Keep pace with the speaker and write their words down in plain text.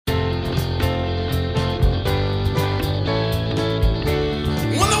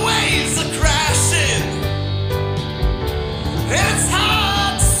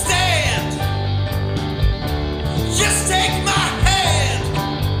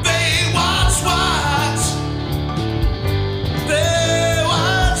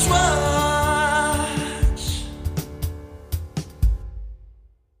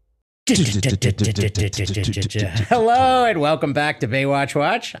Hello and welcome back to Baywatch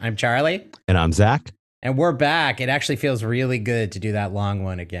Watch. I'm Charlie. And I'm Zach. And we're back. It actually feels really good to do that long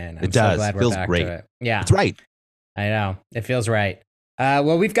one again. I'm It does. So glad we're Feels back great. to it. Yeah. That's right. I know. It feels right.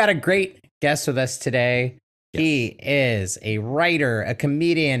 Well, we've got a great guest with us today. Yes. He is a writer, a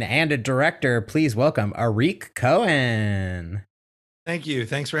comedian, and a director. Please welcome Arik Cohen. Thank you.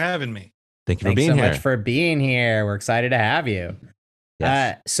 Thanks for having me. Thank you for Thanks being so here. much for being here. We're excited to have you.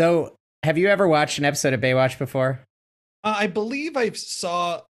 Yes. So have you ever watched an episode of Baywatch before? I believe I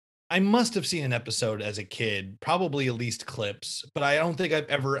must have seen an episode as a kid, probably at least clips, but I don't think I've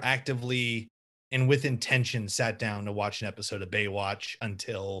ever actively and with intention sat down to watch an episode of Baywatch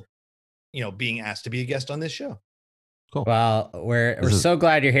until, being asked to be a guest on this show. Cool. Well, we're so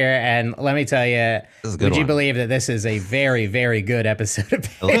glad you're here, and let me tell you, would you believe that this is a very, very good episode of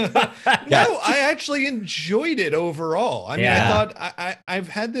Baywatch? No, I actually enjoyed it overall. I mean, I thought I've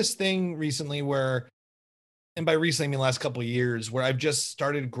had this thing recently where, and by recently I mean the last couple of years, where I've just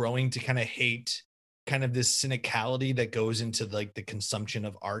started growing to kind of hate kind of this cynicality that goes into like the consumption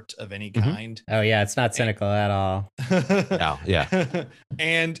of art of any kind. Oh yeah, it's not cynical at all. Yeah.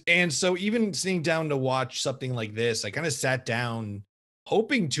 And so even sitting down to watch something like this, I kind of sat down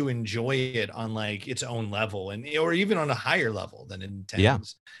hoping to enjoy it on like its own level or even on a higher level than it intends. Yeah.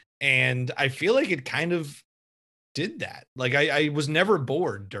 And I feel like it kind of did that. Like I was never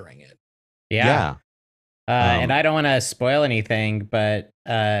bored during it. Yeah. And I don't want to spoil anything, but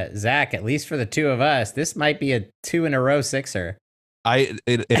Zach, at least for the two of us, this might be a 2-in-a-row sixer.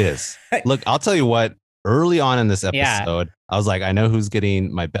 It is. Look, I'll tell you what. Early on in this episode, I was like, I know who's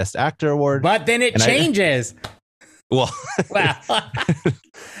getting my best actor award. But then it changes. Wow.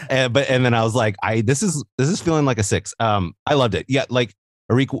 and then I was like, this is feeling like a 6. I loved it. Yeah, like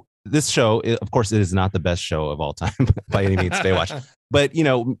Arik, this show, of course, it is not the best show of all time by any means. Baywatch. But,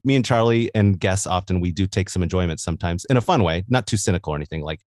 me and Charlie and guests often, we do take some enjoyment sometimes in a fun way, not too cynical or anything.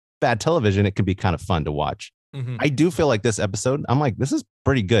 Like bad television, it can be kind of fun to watch. Mm-hmm. I do feel like this episode, I'm like, this is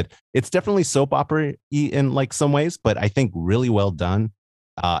pretty good. It's definitely soap opera-y in like some ways, but I think really well done.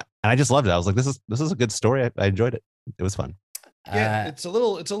 And I just loved it. I was like, this is a good story. I enjoyed it. It was fun. Yeah, it's a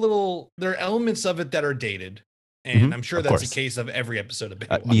little, there are elements of it that are dated. And I'm sure that's the case of every episode of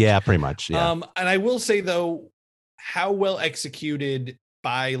Baywatch. Yeah, pretty much. Yeah. And I will say though, how well executed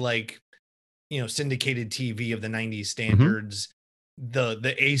by syndicated TV of the 90s standards,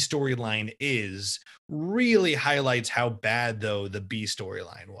 the A storyline is really highlights how bad though the B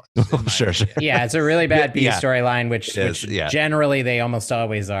storyline was. Sure. Yeah, it's a really bad B storyline, which generally they almost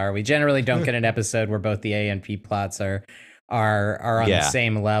always are. We generally don't get an episode where both the A and B plots are on the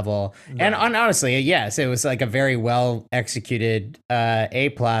same level. No. And honestly, yes, it was like a very well executed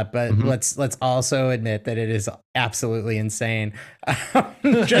A plot, but let's also admit that it is absolutely insane.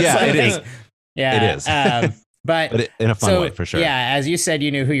 It is. Yeah, it is. But in a fun way, for sure. Yeah, as you said,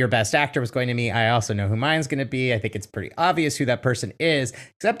 you knew who your best actor was going to be. I also know who mine's going to be. I think it's pretty obvious who that person is,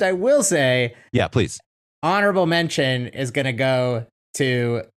 except I will say, yeah, please. Honorable mention is going to go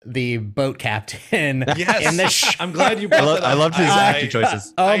to the boat captain. Yes. In the I'm glad you brought that up. I loved his acting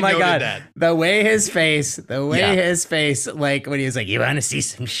choices. Oh my God. The way his face, like when he was like, you want to see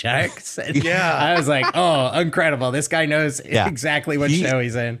some sharks? Yeah. I was like, oh, incredible. This guy knows exactly what show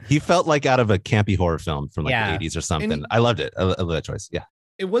he's in. He felt like out of a campy horror film from like the 80s or something. I loved it. I love that choice. Yeah.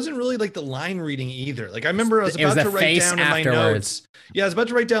 It wasn't really like the line reading either. Like I remember I was about to write down in my notes. Yeah, I was about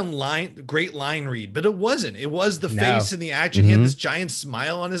to write down great line read, but it wasn't. It was the face and the action. He had this giant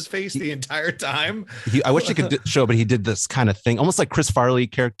smile on his face the entire time. I wish he could show, but he did this kind of thing, almost like Chris Farley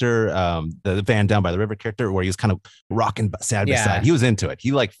character, the Van Down by the River character, where he was kind of rocking side by side. He was into it.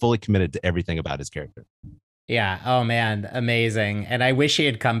 He like fully committed to everything about his character. Yeah. Oh man, amazing. And I wish he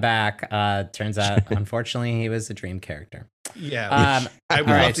had come back. Turns out, unfortunately, he was a dream character. Yeah. I would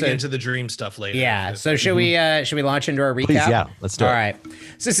love to get into the dream stuff later. Yeah. So should we launch into our recap? Please, yeah, let's do it. All right.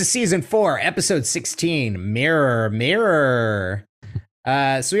 So this is season 4, episode 16, Mirror, Mirror.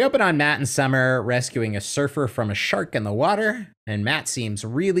 So we open on Matt and Summer rescuing a surfer from a shark in the water, and Matt seems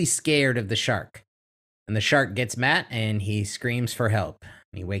really scared of the shark. And the shark gets Matt and he screams for help.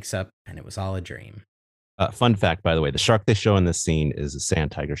 And he wakes up and it was all a dream. Fun fact, by the way, the shark they show in this scene is a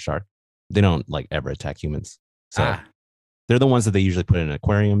sand tiger shark. They don't like ever attack humans. So they're the ones that they usually put in an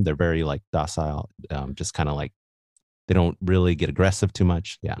aquarium. They're very like docile, just kind of like They don't really get aggressive too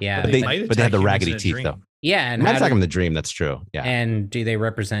much. Yeah. Yeah. But they have the raggedy teeth though. Yeah. And might attack them in the dream. That's true. Yeah. And do they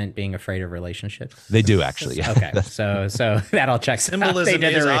represent being afraid of relationships? They do actually. Yeah. Okay. So that all checks. Symbolism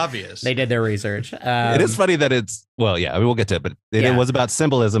is obvious. They did their research. It is funny that it's, well, yeah, I mean, we'll get to it, but it was about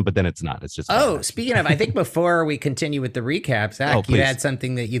symbolism, but then it's not. It's just. Speaking of, I think before we continue with the recap, Zach, you had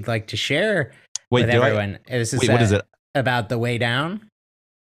something that you'd like to share with everyone. What is it? About The Way Down?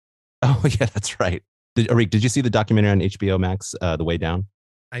 Oh, yeah, that's right. Arik, did you see the documentary on HBO Max, The Way Down?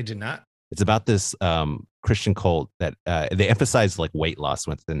 I did not. It's about this Christian cult that they emphasize like weight loss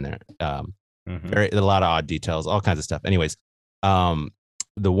within there. A lot of odd details, all kinds of stuff. Anyways,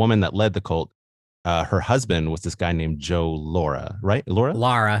 the woman that led the cult, her husband was this guy named Joe Lara, right?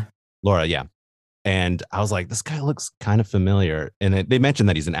 Lara, yeah. And I was like, this guy looks kind of familiar. And they mentioned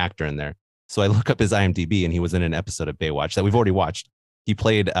that he's an actor in there. So I look up his IMDb, and he was in an episode of Baywatch that we've already watched. He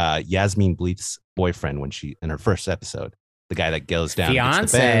played Yasmin Bleeth's boyfriend in her first episode. The guy that goes down,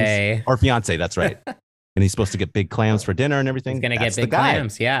 fiance, that's right. And he's supposed to get big clams for dinner and everything. He's gonna get big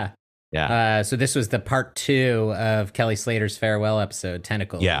clams, yeah. Yeah. So this was the part 2 of Kelly Slater's farewell episode,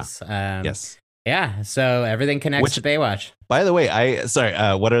 Tentacles. Yeah. Yes. Yeah. So everything connects to Baywatch. By the way,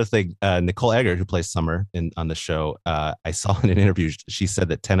 one other thing, Nicole Eggert, who plays Summer on the show, I saw in an interview, she said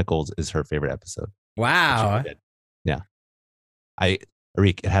that Tentacles is her favorite episode. Wow. Yeah.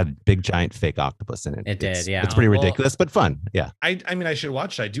 Arik, it had a big giant fake octopus in it. It did, yeah. It's pretty ridiculous, but fun. Yeah. I mean, I should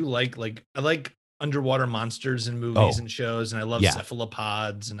watch it. I do like I like underwater monsters in movies and shows, and I love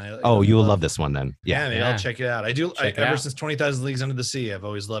cephalopods. And you will love this one then. Yeah, maybe I'll check it out. Ever since 20,000 Leagues Under the Sea, I've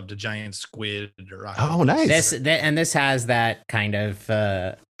always loved a giant squid or Oh, nice. This has that kind of.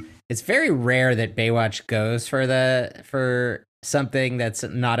 It's very rare that Baywatch goes for something that's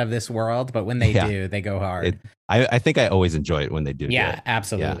not of this world, but when they do, they go hard. I think I always enjoy it when they do. Yeah,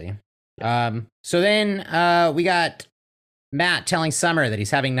 absolutely. Yeah. So then we got Matt telling Summer that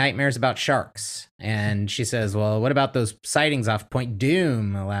he's having nightmares about sharks. And she says, well, what about those sightings off Point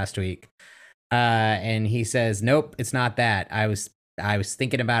Doom last week? And he says, nope, it's not that. I was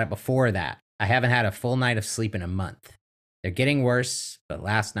thinking about it before that. I haven't had a full night of sleep in a month. They're getting worse, but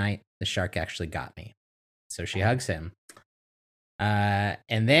last night the shark actually got me. So she hugs him.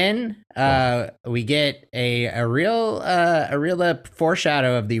 And then we get a real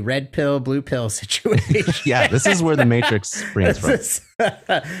foreshadow of the red pill, blue pill situation. Yeah, this is where the Matrix springs from.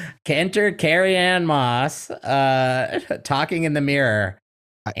 Enter Carrie-Anne Moss talking in the mirror.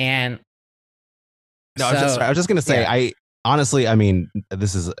 And I was just going to say, I honestly, I mean,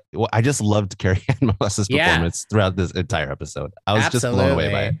 I just loved Carrie-Anne Moss's performance throughout this entire episode. I was just blown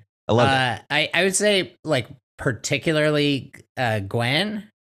away by it. I loved it. I would say, like, particularly Gwen.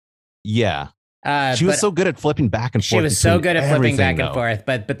 Yeah. She was so good at flipping back and forth. She was so good at flipping back and forth.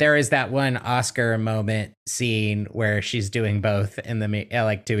 But there is that one Oscar moment scene where she's doing both in the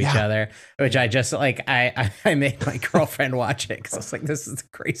to each other, which I just like. I made my girlfriend watch it because I was like, this is the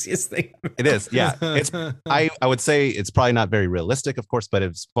craziest thing. It is. Yeah. It's. I would say it's probably not very realistic, of course, but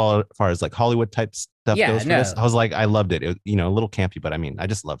as far as like Hollywood type stuff goes for this, I was like, I loved it. It a little campy, but I mean, I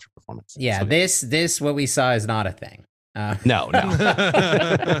just loved her performance. Yeah. So this what we saw is not a thing. No.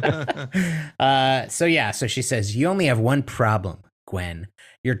 So she says, you only have one problem, Gwen.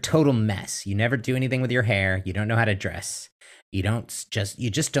 You're a total mess. You never do anything with your hair. You don't know how to dress. You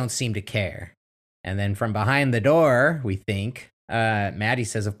just don't seem to care. And then from behind the door, we think, Maddie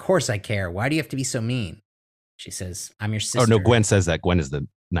says, of course I care. Why do you have to be so mean? She says, I'm your sister. Oh, no, Gwen says that. Gwen is the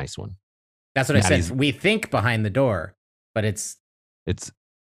nice one. That's what Maddie's... I said. We think behind the door, but it's.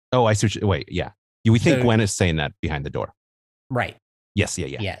 Oh, I see. Wait, yeah. We think Gwen is saying that behind the door. Right. Yes. Yeah.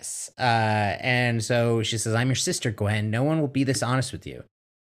 Yes. And so she says, I'm your sister, Gwen. No one will be this honest with you.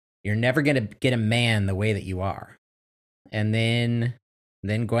 You're never going to get a man the way that you are. And then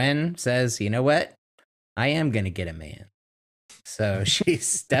Gwen says, you know what? I am going to get a man. So she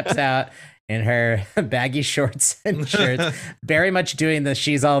steps out in her baggy shorts and shirts, very much doing the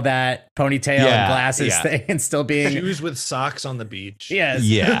she's all that ponytail and glasses thing, and still being shoes with socks on the beach. Yes.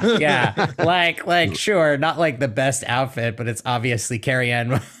 Yeah. Yeah. Like sure, not like the best outfit, but it's obviously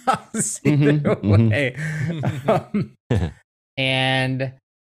Carrie-Anne Moss either way. And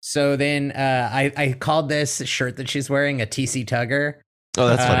so then I called this shirt that she's wearing a TC Tugger. Oh,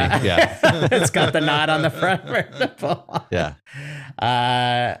 that's funny. Yeah. It's got the knot on the front. Yeah.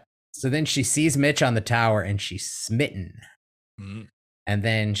 So then she sees Mitch on the tower and she's smitten. Mm-hmm. And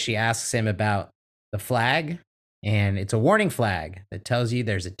then she asks him about the flag, and it's a warning flag that tells you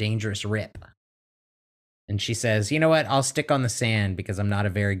there's a dangerous rip. And she says, you know what? I'll stick on the sand because I'm not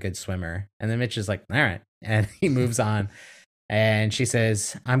a very good swimmer. And then Mitch is like, all right. And he moves on. And she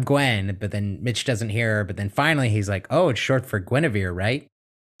says, I'm Gwen. But then Mitch doesn't hear her. But then finally he's like, oh, it's short for Guinevere, right?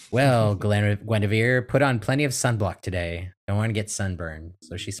 Well, Guinevere, put on plenty of sunblock today. Don't want to get sunburned.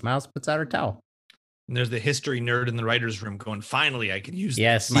 So she smiles, puts out her towel. And there's the history nerd in the writer's room going, finally, I can use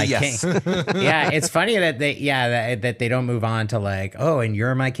yes, this. My king. Yeah, it's funny that they don't move on to like, oh, and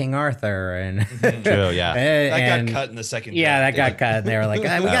you're my King Arthur. And true, yeah. That got cut in the second. Yeah, that got cut. They were like, we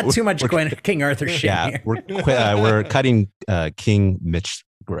got too much King Arthur shit. Yeah, here. we're cutting King Mitch.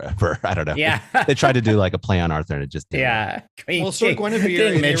 I don't know. Yeah, they tried to do like a play on Arthur, and it just didn't. Yeah. Well, Sir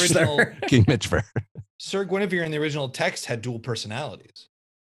Guinevere in the original King Mitchford. Sir Guinevere in the original text had dual personalities.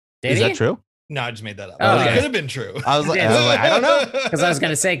 Is that true? No, I just made that up. Oh, it could have been true. I was like, I don't know. Because I was going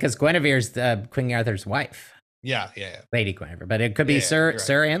to say, because Guinevere's King Arthur's wife. Yeah. Lady Guinevere. But it could be Sir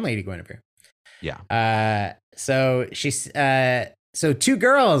and Lady Guinevere. Yeah. So so two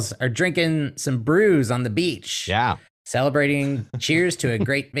girls are drinking some brews on the beach. Yeah. Celebrating cheers to a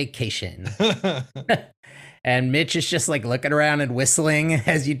great vacation. And Mitch is just like looking around and whistling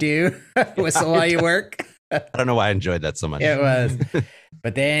as you do. Whistle while you work. I don't know why I enjoyed that so much. It was.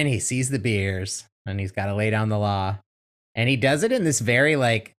 But then he sees the beers and he's got to lay down the law. And he does it in this very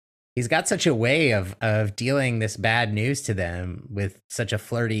like, he's got such a way of dealing this bad news to them with such a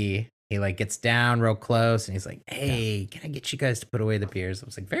flirty, he like gets down real close and he's like, hey, can I get you guys to put away the beers? It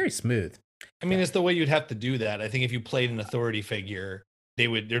was like very smooth. I mean, it's the way you'd have to do that. I think if you played an authority figure,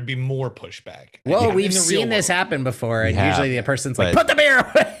 there'd be more pushback. Well, we've seen this happen before, and usually the person's like, "Put the beer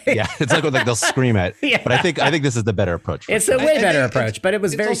away." Yeah, it's like they'll scream at. Yeah. But I think this is the better approach. It's a way better approach, but it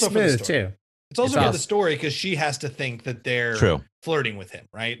was very smooth too. It's also for the story because she has to think that they're flirting with him,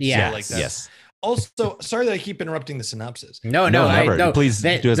 right? Yeah, so like that. Yes. Also, sorry that I keep interrupting the synopsis. No. Please do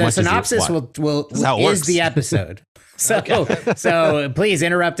as much as you want. The synopsis is the episode. So please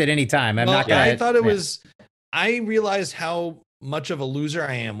interrupt at any time. I'm not gonna. I thought it was. I realized how much of a loser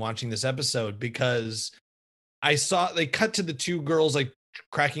I am watching this episode because I saw they cut to the two girls like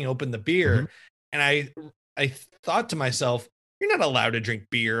cracking open the beer, and I thought to myself, you're not allowed to drink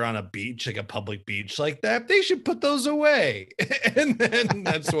beer on a beach, like a public beach like that. They should put those away. And then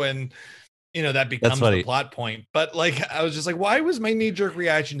that's when that becomes the plot point. But like I was just like, why was my knee-jerk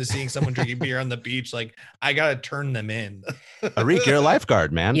reaction to seeing someone drinking beer on the beach like I gotta turn them in? Arik, you're a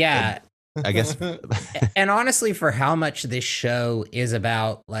lifeguard, man. Yeah. I guess. And honestly, for how much this show is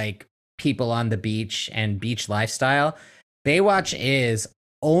about like people on the beach and beach lifestyle, Baywatch is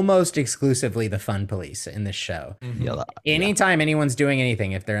almost exclusively the fun police in this show. Anytime anyone's doing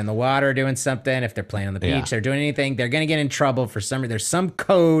anything, if they're in the water doing something, if they're playing on the beach, they're doing anything, they're going to get in trouble for some. There's some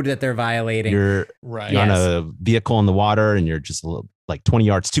code that they're violating. You're on a vehicle in the water and you're just like 20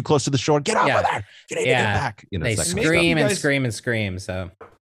 yards too close to the shore. Get off of there. Get back. They scream and scream and scream. So.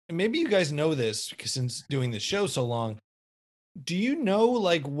 Maybe you guys know this because since doing the show so long, do you know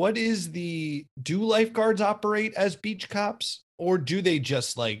like do lifeguards operate as beach cops or do they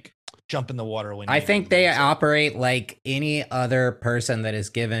just like jump in the water when I think they operate like any other person that is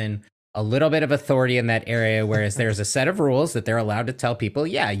given a little bit of authority in that area, whereas there's a set of rules that they're allowed to tell people,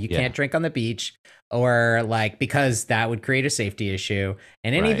 you can't drink on the beach or like because that would create a safety issue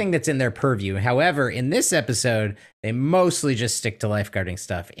and anything that's in their purview. However, in this episode, they mostly just stick to lifeguarding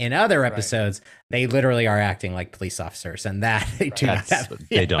stuff. In other episodes, they literally are acting like police officers and that they do not have.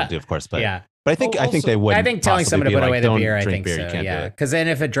 They don't do, of course, but But I think they would. I think telling someone to put away the beer, I think beer, so. Yeah, because then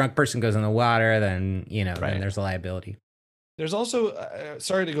if a drunk person goes in the water, then then there's a liability. There's also,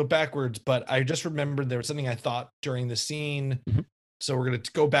 sorry to go backwards, but I just remembered there was something I thought during the scene. So we're going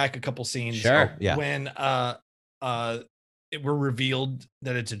to go back a couple scenes. Sure. When we're revealed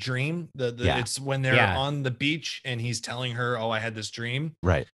that it's a dream. It's when they're on the beach and he's telling her, "Oh, I had this dream."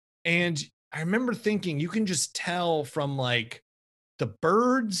 Right. And I remember thinking, you can just tell from like the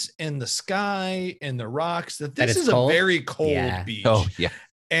birds and the sky and the rocks that this is cold? A very cold beach. Oh yeah.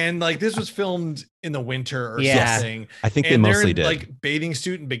 And like this was filmed in the winter or something. I think they mostly did. Like bathing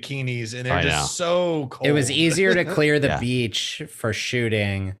suit and bikinis, and they're just so cold. It was easier to clear the beach for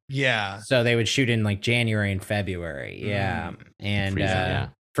shooting. Yeah. So they would shoot in like January and February. Yeah. And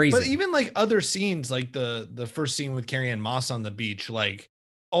freezing. But even like other scenes, like the first scene with Carrie Ann Moss on the beach, like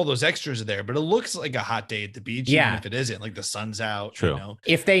all those extras are there, but it looks like a hot day at the beach. Even if it isn't, like the sun's out. True.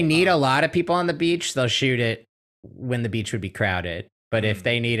 If they need a lot of people on the beach, they'll shoot it when the beach would be crowded. But if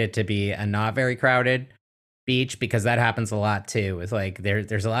they need it to be a not very crowded beach, because that happens a lot too. It's like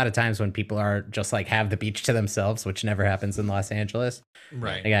there's a lot of times when people are just like have the beach to themselves, which never happens in Los Angeles.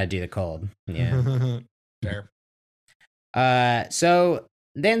 Right. They got to do the cold. Yeah. Fair. So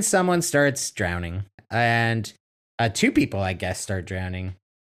then someone starts drowning and two people, I guess, start drowning.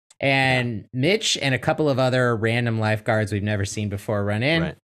 And Mitch and a couple of other random lifeguards we've never seen before run in.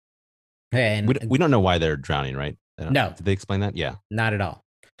 Right. And we don't know why they're drowning, right? No. Did they explain that? Yeah. Not at all.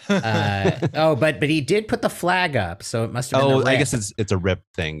 But he did put the flag up, so it must have been the RIP. I guess it's a RIP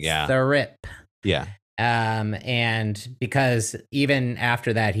thing. Yeah. The RIP. Yeah. And because even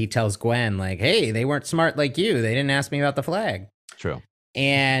after that, he tells Gwen, like, hey, they weren't smart like you. They didn't ask me about the flag. True.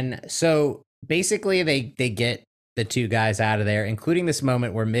 And so basically they get the two guys out of there, including this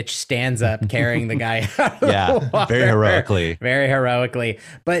moment where Mitch stands up carrying the guy out of the water. Very heroically. Very heroically.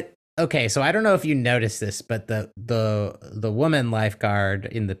 But okay, so I don't know if you noticed this, but the woman lifeguard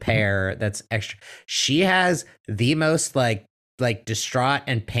in the pair that's extra, she has the most like distraught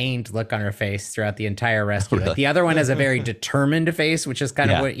and pained look on her face throughout the entire rescue. Really? Like the other one has a very determined face, which is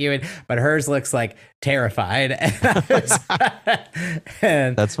kind of what you would, but hers looks like terrified.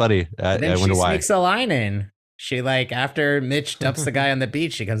 And that's funny. I wonder why. She sneaks a line in. She like, after Mitch dumps the guy on the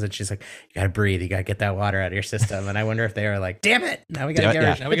beach, she comes in, she's like, you gotta breathe, you gotta get that water out of your system. And I wonder if they were like, damn it, now we gotta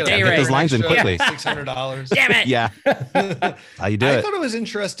get those lines in quickly. $600. Damn it. Yeah. How you do it? I thought it was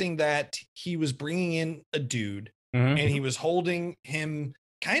interesting that he was bringing in a dude and he was holding him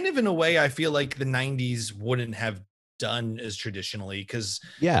kind of in a way I feel like the 90s wouldn't have done as traditionally, because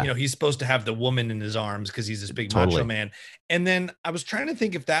he's supposed to have the woman in his arms because he's this big macho man. And then I was trying to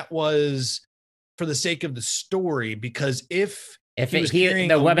think if that was for the sake of the story, because if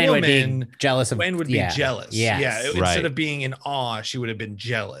the woman would be jealous of, Gwen would be jealous. Instead of being in awe, she would have been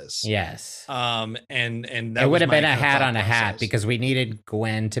jealous. Yes. And that it would have been a hat on a hat, because we needed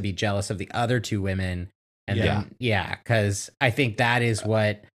Gwen to be jealous of the other two women. And then because I think that is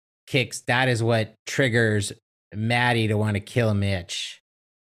what triggers Maddie to want to kill Mitch.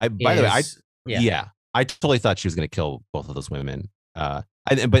 By the way, I totally thought she was going to kill both of those women. But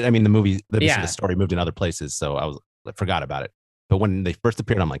I mean, the story moved in other places, so I forgot about it. But when they first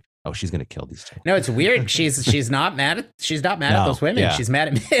appeared, I'm like, oh, she's gonna kill these two. No, it's weird. She's not mad at those women. Yeah. She's mad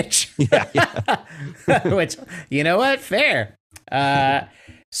at Mitch. Which, you know what? Fair.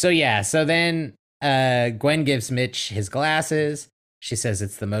 So then Gwen gives Mitch his glasses. She says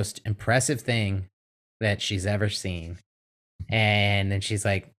it's the most impressive thing that she's ever seen. And then she's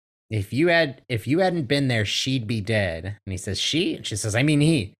like, if you hadn't been there, she'd be dead. And he says, she? And she says, I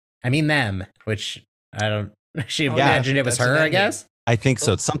mean them, which I don't, she imagined it was her, I guess. I think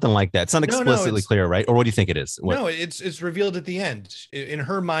so. It's something like that. It's not explicitly clear, right? Or what do you think it is? No, it's revealed at the end. In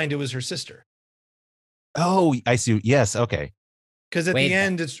her mind, it was her sister. Oh, I see. Yes. Okay. Because at the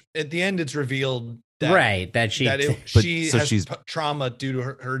end, it's revealed that she has trauma due to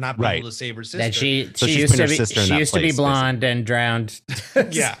her not being able to save her sister. That she used to be blonde and drowned.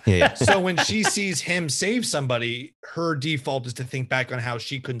 Yeah. So when she sees him save somebody, her default is to think back on how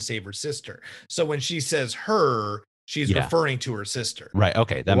she couldn't save her sister. So when she says her, she's referring to her sister. Right.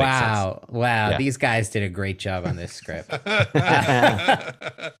 Okay. That makes sense. Wow. Yeah. These guys did a great job on this script.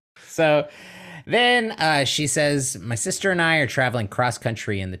 So then she says, my sister and I are traveling cross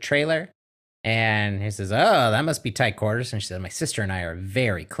country in the trailer. And he says, oh, that must be tight quarters. And she said, my sister and I are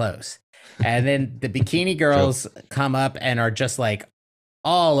very close. And then the bikini girls come up and are just like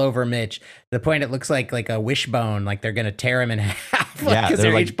all over Mitch. To the point it looks like a wishbone, like they're going to tear him in half. Because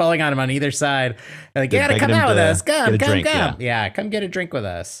they're each pulling on him on either side. They're like, you got to come out with us. Come. Yeah, come get a drink with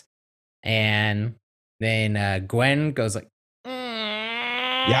us. And then Gwen goes like,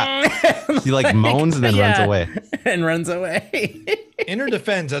 she like moans and then runs away. And runs away. In her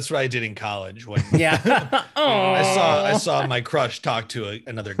defense, that's what I did in college. When I saw my crush talk to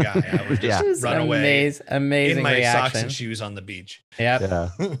another guy. I would just run away. Amazing in my reaction. socks and shoes on the beach. Yep. Yeah.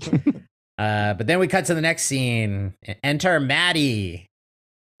 But then we cut to the next scene. Enter Maddie.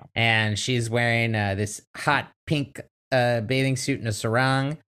 And she's wearing this hot pink bathing suit and a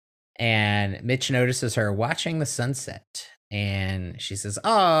sarong. And Mitch notices her watching the sunset. And she says,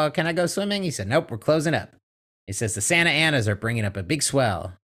 oh, can I go swimming? He said, nope, we're closing up. He says, the Santa Anas are bringing up a big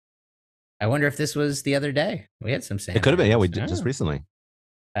swell. I wonder if this was the other day. We had some Santa It could have been. Yeah, we did just recently.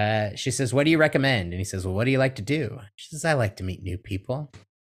 She says, what do you recommend? And he says, well, what do you like to do? She says, I like to meet new people.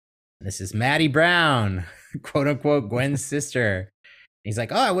 And this is Maddie Brown, quote unquote, Gwen's sister. And he's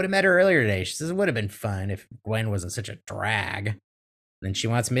like, oh, I would have met her earlier today. She says, it would have been fun if Gwen wasn't such a drag. And then she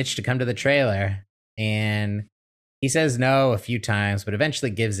wants Mitch to come to the trailer. And he says no a few times, but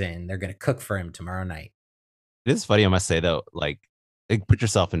eventually gives in. They're going to cook for him tomorrow night. It is funny, I must say, though, like, put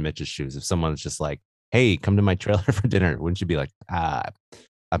yourself in Mitch's shoes. If someone's just like, hey, come to my trailer for dinner, wouldn't you be like,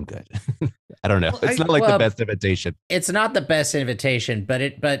 I'm good. I don't know. It's not like the best invitation. It's not the best invitation, but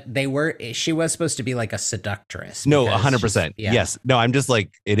she was supposed to be like a seductress. No, 100%. Yeah. Yes. No, I'm just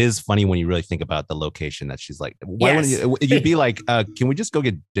like, it is funny when you really think about the location that she's like, why wouldn't you'd be like, can we just go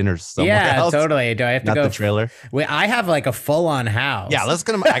get dinner somewhere else? Totally. Do I have to go? The trailer? I have like a full on house. Yeah,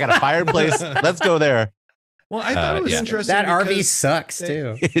 I got a fireplace. Let's go there. Well, I thought it was interesting. That RV sucks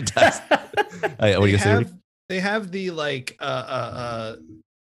too. It does. What are you saying? They have the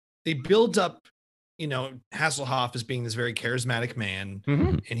they build up, Hasselhoff as being this very charismatic man,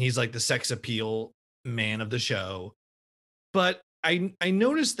 and he's like the sex appeal man of the show. But I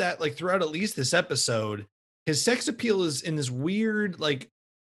noticed that like throughout at least this episode, his sex appeal is in this weird, like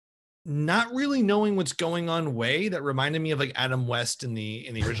not really knowing what's going on way that reminded me of like Adam West in the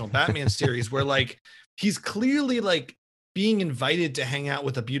original Batman series, where like he's clearly like being invited to hang out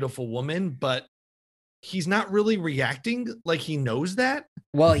with a beautiful woman, but he's not really reacting like he knows that.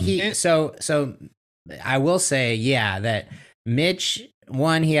 Well, so I will say, that Mitch,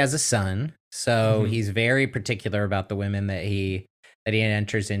 he has a son, so he's very particular about the women that he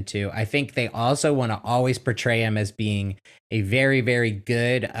enters into. I think they also want to always portray him as being a very, very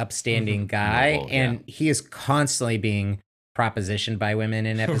good, upstanding guy, and he is constantly being propositioned by women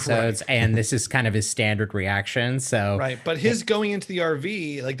in episodes, and this is kind of his standard reaction. So but his going into the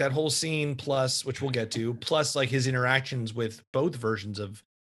RV, like that whole scene, plus which we'll get to, plus like his interactions with both versions of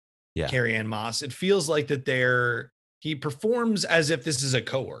Carrie-Anne Moss, it feels like that he performs as if this is a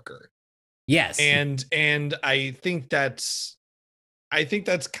coworker. Yes, and I think that's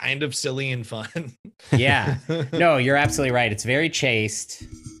kind of silly and fun. Yeah, no, you're absolutely right. It's very chaste.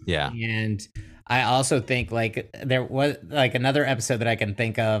 Yeah, and I also think like there was like another episode that I can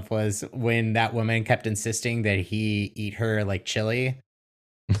think of was when that woman kept insisting that he eat her like chili.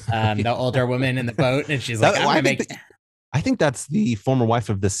 The older woman in the boat, and she's like, I think that's the former wife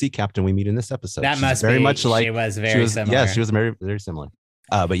of the sea captain we meet in this episode. That must very much like she was very similar. Yeah, she was very, very similar.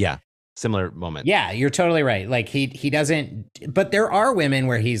 But yeah, similar moment. Yeah, you're totally right. Like he doesn't, but there are women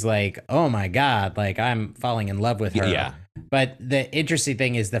where he's like, oh my God, like I'm falling in love with her. Yeah. But the interesting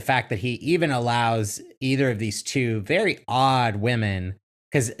thing is the fact that he even allows either of these two very odd women,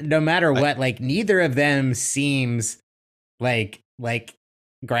 because no matter what, like neither of them seems like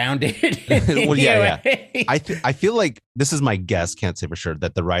grounded. Well, yeah. I feel like, this is my guess, can't say for sure,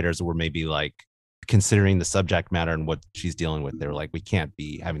 that the writers were maybe like considering the subject matter and what she's dealing with. They're like, we can't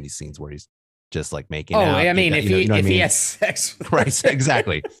be having these scenes where he's just like making out. I mean, if he has sex with right,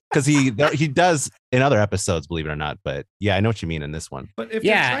 exactly, because he does in other episodes, believe it or not. But yeah, I know what you mean in this one. But if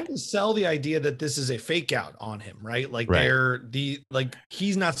they're trying to sell the idea that this is a fake out on him, right? Like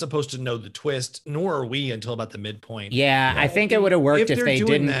he's not supposed to know the twist, nor are we until about the midpoint. Yeah, I think it would have worked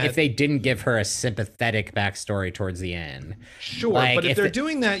if they didn't give her a sympathetic backstory towards the end. Sure, like, but if they're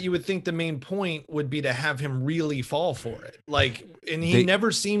doing that, you would think the main point would be to have him really fall for it. Like, and he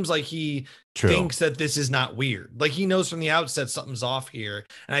never seems like he thinks that this is not weird. Like he knows from the outset something's off here.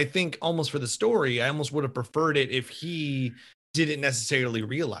 And I think almost for the story, I almost would have preferred it if he didn't necessarily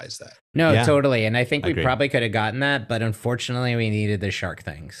realize that. No, totally. And I think we probably could have gotten that, but unfortunately we needed the shark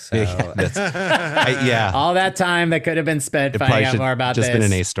thing. So all that time that could have been spent finding out more about this been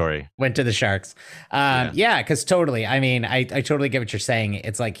an A story. Went to the sharks. Because totally. I mean, I totally get what you're saying.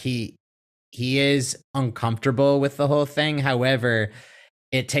 It's like he is uncomfortable with the whole thing. However,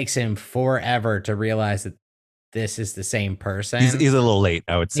 it takes him forever to realize that this is the same person. He's a little late,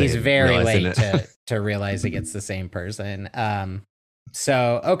 I would say. He's very late to realizing it's the same person.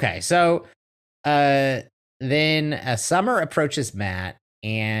 So then Summer approaches Matt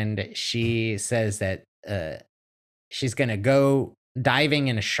and she says that she's going to go diving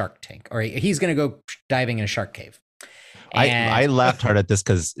in a shark tank, or he's going to go diving in a shark cave. I laughed hard at this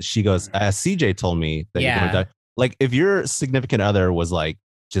because she goes, CJ told me that you're going to dive. Like, if your significant other was like,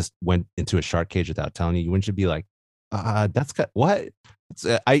 just went into a shark cage without telling you, wouldn't you be like, that's what?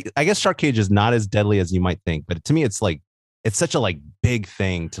 I guess shark cage is not as deadly as you might think, but to me, it's like, it's such a like big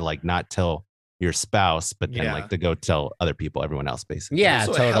thing to like not tell your spouse, but then like to go tell other people, everyone else, basically. Yeah,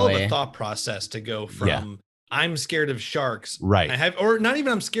 totally. A hell of a thought process to go from I'm scared of sharks, right? Or not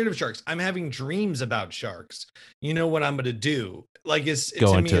even I'm scared of sharks. I'm having dreams about sharks. You know what I'm going to do? Like it's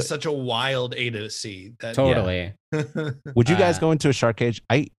to me, it's such a wild A to C. Totally. Would you guys go into a shark cage?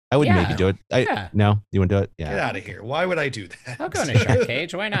 I would maybe do it. No, you wouldn't do it? Yeah. Get out of here. Why would I do that? I'll go in a shark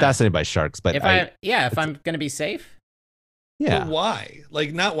cage. Why not? Fascinated by sharks, but if I'm going to be safe. Yeah. But why?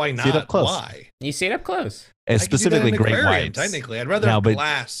 Like, not why not? See it up close. Why? You see it up close. And specifically great whites. Technically, I'd rather have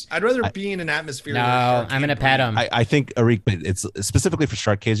glass. I'd rather be in an atmosphere. No, I'm gonna pet them. I think, Arik, but it's specifically for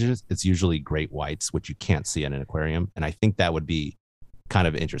shark cages. It's usually great whites, which you can't see in an aquarium, and I think that would be kind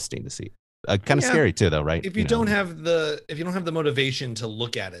of interesting to see. Kind of scary too, though, right? If you don't have the motivation to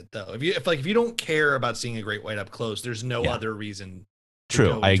look at it, though, if you don't care about seeing a great white up close, there's no other reason.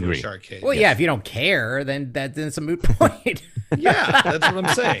 True, I agree. Shark cage. Well, if you don't care, then it's a moot point. Yeah, that's what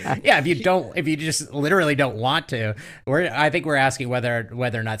I'm saying. Yeah, if you just literally don't want to, I think we're asking whether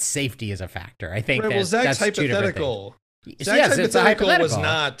or not safety is a factor. I think Zach's hypothetical. Zach's hypothetical was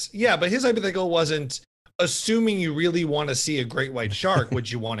not. Yeah, but his hypothetical wasn't. Assuming you really want to see a great white shark,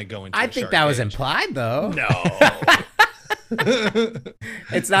 would you want to go into? I think that was implied, though. No.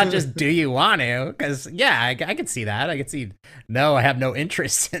 It's not just do you want to? Because I could see that. I could see. No, I have no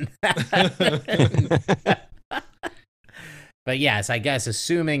interest in that. But yes, I guess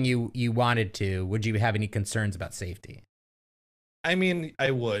assuming you wanted to, would you have any concerns about safety? I mean,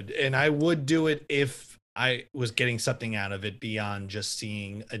 I would, and I would do it if I was getting something out of it beyond just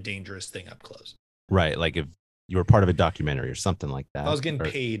seeing a dangerous thing up close. Right, like if you were part of a documentary or something like that. I was getting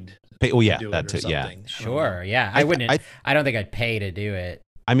paid. Oh yeah, that too. Yeah, sure. Yeah, I wouldn't. I don't think I'd pay to do it.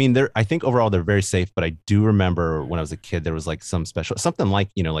 I mean, I think overall they're very safe, but I do remember when I was a kid, there was like some special something like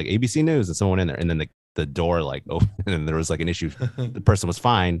like ABC News and someone in there, and then the door like opened and there was like an issue. The person was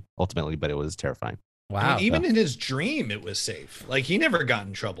fine ultimately, but it was terrifying. Wow. I mean, even in his dream, it was safe. Like he never got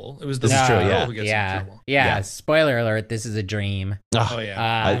in trouble. It was this is true. Yeah. Spoiler alert. This is a dream. Oh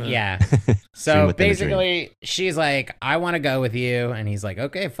yeah. Yeah. So basically, she's like, "I want to go with you," and he's like,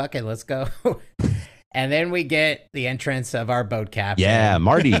 "Okay, fuck it, let's go." And then we get the entrance of our boat captain. Yeah,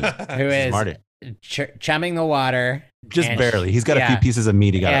 Marty, who is chumming the water. Just barely. He's got a few pieces of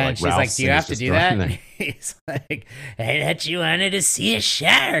meat. He got and she's like, "Do you have to do that?" He's like, "I thought you wanted to see a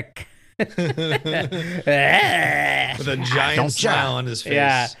shark." With a giant smile on his face.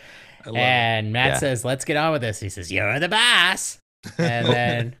 Yeah. And Matt says, "Let's get on with this." He says, "You're the boss." And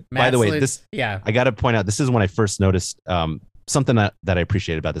then Matt by the way, I got to point out, this is when I first noticed something that I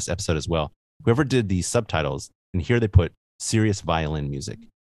appreciated about this episode as well. Whoever did the subtitles, and here they put serious violin music.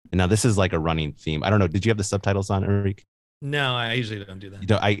 And now this is like a running theme. I don't know. Did you have the subtitles on, Eric? No, I usually don't do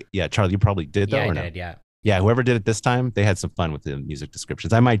that. Charlie, you probably did though. Yeah, or I no? did. Yeah. Yeah, whoever did it this time, they had some fun with the music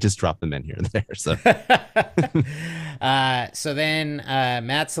descriptions. I might just drop them in here and there. So, so then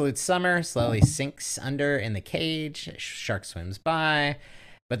Matt salutes Summer, slowly sinks under in the cage. Shark swims by,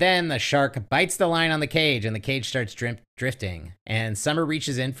 but then the shark bites the line on the cage, and the cage starts drifting. And Summer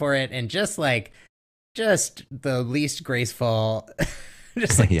reaches in for it, and just the least graceful.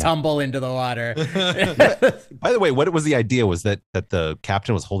 Just tumble into the water. By the way, what was the idea? Was that the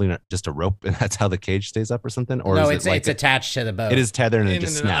captain was holding just a rope and that's how the cage stays up or something? Or no, it's attached to the boat. It is tethered and it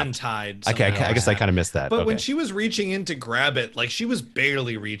just snapped. Untied. Okay, I guess I kind of missed that. But when she was reaching in to grab it, like she was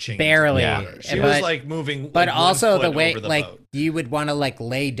barely reaching. Barely. She was like moving. But also the way you would want to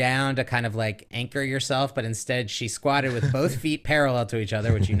lay down to kind of anchor yourself, but instead she squatted with both feet parallel to each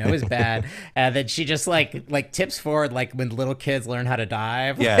other, which is bad. And then she just tips forward like when little kids learn how to dive.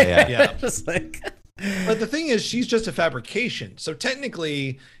 Yeah. Just But the thing is, she's just a fabrication. So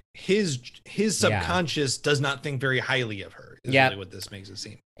technically, his subconscious does not think very highly of her. Is really what this makes it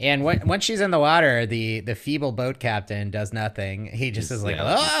seem. And once she's in the water, the feeble boat captain does nothing. He just is like,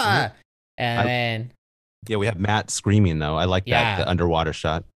 ah, and then. Yeah, we have Matt screaming though. I like that the underwater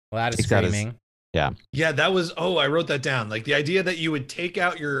shot. A lot of screaming. Yeah, that was. Oh, I wrote that down. Like the idea that you would take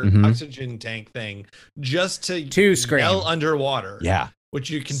out your oxygen tank thing just to scream yell underwater. Yeah,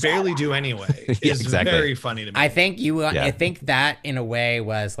 which you can barely do anyway. Is very funny to me. I think I think that in a way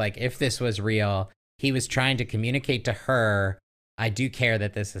was like, if this was real, he was trying to communicate to her, I do care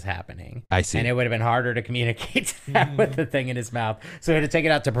that this is happening. I see. And it would have been harder to communicate that with the thing in his mouth. So he had to take it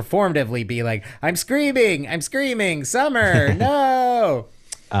out to performatively be like, I'm screaming, Summer, no.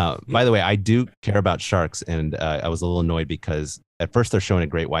 By the way, I do care about sharks, and I was a little annoyed because at first they're showing a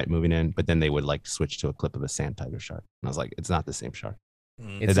great white moving in, but then they would switch to a clip of a sand tiger shark. And I was like, it's not the same shark.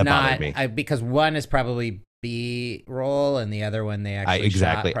 It's not, because one is probably B-roll and the other one they actually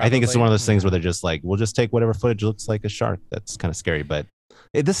exactly. shot, I think it's one of those things where they're just like, we'll just take whatever footage looks like a shark. That's kind of scary, but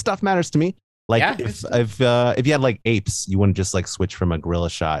this stuff matters to me. If you had apes, you wouldn't just switch from a gorilla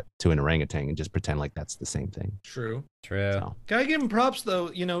shot to an orangutan and just pretend like that's the same thing. True. So. Gotta give them props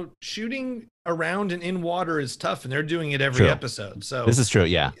though. Shooting around and in water is tough, and they're doing it every episode. So this is true.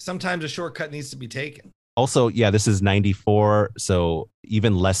 Yeah. Sometimes a shortcut needs to be taken. Also, this is 94, so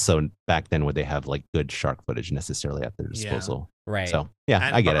even less so back then would they have good shark footage necessarily at their disposal. Yeah. Right. So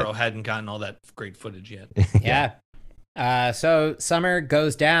I get it. Hadn't gotten all that great footage yet. Yeah. So Summer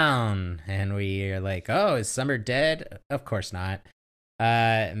goes down, and we are like, "Oh, is Summer dead?" Of course not. We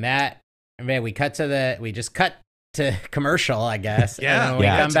just cut to commercial, I guess. Yeah, when we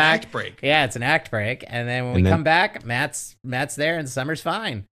come back, act break. Yeah, it's an act break, and then when we come back, Matt's there, and Summer's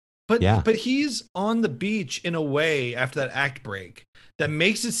fine. But he's on the beach in a way after that act break that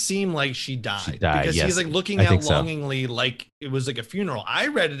makes it seem like she died because he's like looking out longingly, like it was like a funeral. I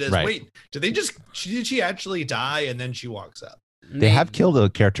read it as wait, did she actually die? And then she walks up. They have killed a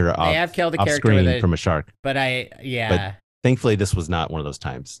character off screen from a shark. But thankfully, this was not one of those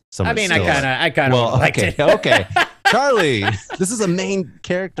times. I kind of liked it. Okay, Charlie, this is a main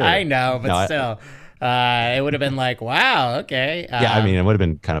character. I know, but still. It would have been like, wow, okay. It would have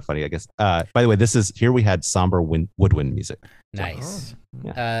been kind of funny, I guess. By the way, here we had somber woodwind music. Nice.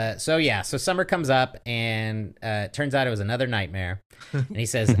 So Summer comes up and it turns out it was another nightmare. And he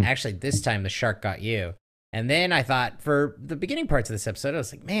says, actually, this time the shark got you. And then I thought for the beginning parts of this episode, I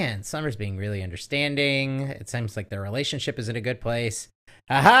was like, man, Summer's being really understanding. It seems like their relationship is in a good place.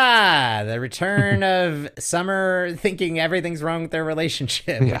 Aha! The return of Summer thinking everything's wrong with their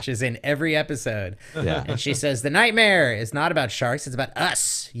relationship, which is in every episode. Yeah. And she says, the nightmare is not about sharks, it's about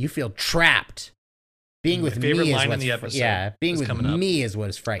us. You feel trapped. Being with me is what's being with me is what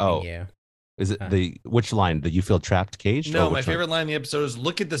is frightening you. Is it which line? You feel trapped, caged? No, my favorite line in the episode is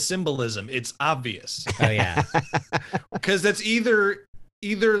look at the symbolism. It's obvious. Oh yeah. Because that's either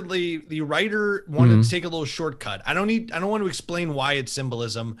the writer wanted to take a little shortcut. I don't want to explain why it's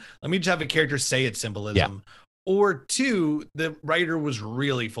symbolism. Let me just have a character say it's symbolism. Yeah. Or two, the writer was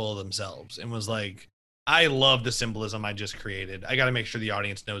really full of themselves and was like, I love the symbolism I just created. I got to make sure the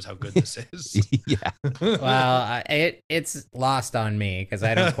audience knows how good this is. Yeah. Well, it's lost on me because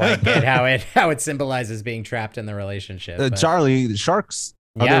I don't quite get how it symbolizes being trapped in the relationship. Charlie, the sharks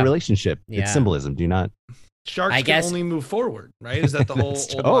are their relationship. Yeah. It's symbolism. Do not. Sharks can only move forward, right? Is that the whole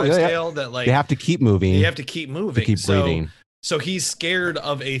old wives' tale that like they have to keep moving? They have to keep moving. To keep breathing. So he's scared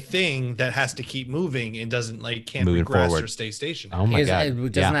of a thing that has to keep moving and can't regress or stay stationary. Oh my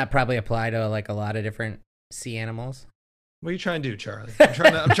god! Doesn't that probably apply to like a lot of different sea animals? What are you trying to do, Charlie?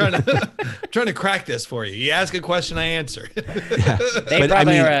 I'm trying to crack this for you. You ask a question, I answer.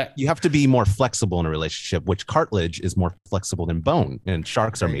 You have to be more flexible in a relationship, which cartilage is more flexible than bone, and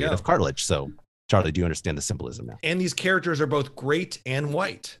sharks are made of cartilage. So, Charlie, do you understand the symbolism now? And these characters are both great and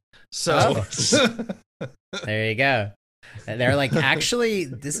white. So there you go. They're like, actually,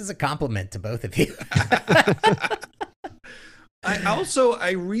 this is a compliment to both of you.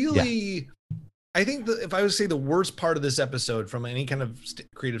 I think that if I would say the worst part of this episode from any kind of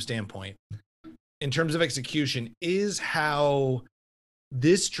creative standpoint, in terms of execution, is how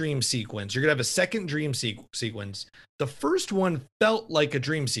this dream sequence, you're going to have a second dream sequence. The first one felt like a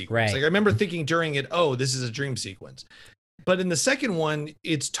dream sequence. Right. Like I remember thinking during it, oh, this is a dream sequence. But in the second one,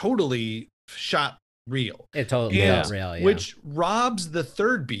 it's totally shot real. It totally felt real, yeah. Which robs the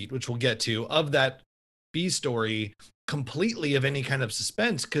third beat, which we'll get to, of that B story completely of any kind of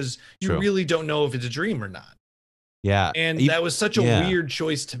suspense because you really don't know if it's a dream or not. Yeah. And that was such a weird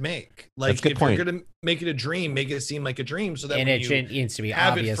choice to make. Like if you're going to make it a dream, make it seem like a dream so that when it needs to be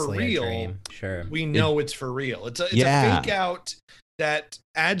obviously a dream. Sure. We know it's for real. It's a fake out that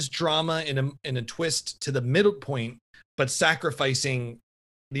adds drama in a twist to the middle point, but sacrificing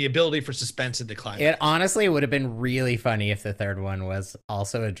the ability for suspense and decline. It honestly would have been really funny if the third one was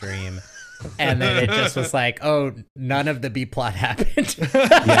also a dream. And then it just was like, oh, none of the B plot happened.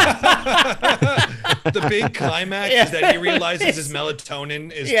 The big climax is that he realizes his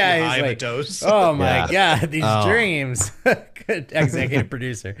melatonin is too high of a dose. Oh my God, these dreams. Good executive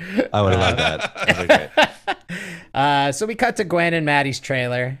producer. I would have loved that. So we cut to Gwen and Maddie's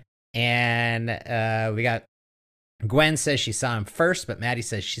trailer, and we got Gwen says she saw him first, but Maddie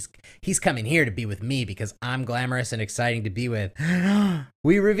says he's coming here to be with me because I'm glamorous and exciting to be with.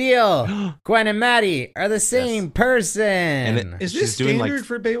 We reveal Gwen and Maddie are the same person. And is this standard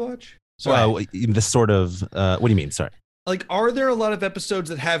for Baywatch? Well, this sort of, what do you mean? Sorry. Like, are there a lot of episodes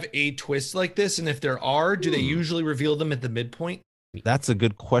that have a twist like this? And if there are, do they usually reveal them at the midpoint? That's a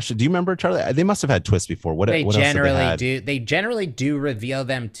good question. Do you remember, Charlie? They must have had twists before. What else do. They generally do reveal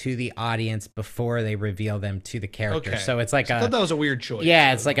them to the audience before they reveal them to the character. So it's like I thought that was a weird choice.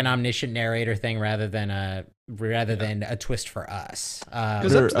 Yeah, it's like an omniscient narrator thing rather than a twist for us.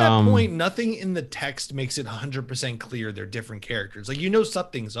 Because up to that point, nothing in the text makes it 100% clear they're different characters. Like,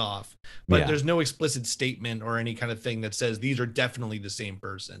 something's off, but there's no explicit statement or any kind of thing that says these are definitely the same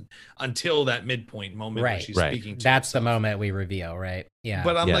person until that midpoint moment where she's speaking to That's the moment we reveal, right? Yeah.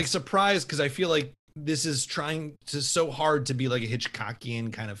 But I'm like surprised because I feel like this is trying to so hard to be like a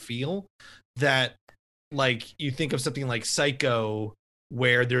Hitchcockian kind of feel that like you think of something like Psycho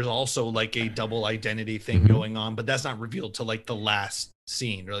where there's also like a double identity thing going on, but that's not revealed till like the last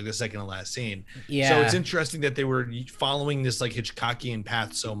scene or like the second to last scene. Yeah. So it's interesting that they were following this like Hitchcockian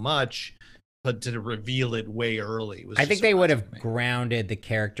path so much, but to reveal it way early was. I think they would have grounded the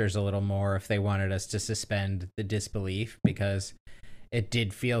characters a little more if they wanted us to suspend the disbelief, because it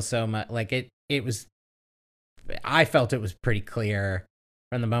did feel so much like it was. I felt it was pretty clear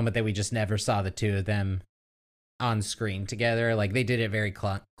from the moment that we just never saw the two of them on screen together. Like they did it very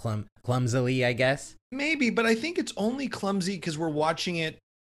clumsily, I guess. Maybe, but I think it's only clumsy because we're watching it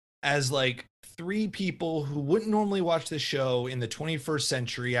as like three people who wouldn't normally watch the show in the 21st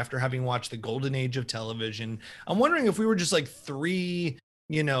century after having watched the golden age of television. I'm wondering if we were just like three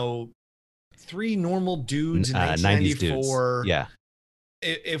normal dudes in 1994. Yeah.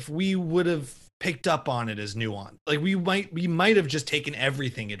 If we would have picked up on it as nuance, like we might have just taken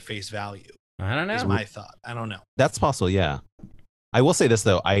everything at face value. I don't know. Is my thought. I don't know. That's possible. Yeah. I will say this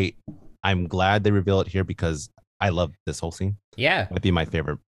though. I'm glad they reveal it here because I love this whole scene. Yeah. Might be my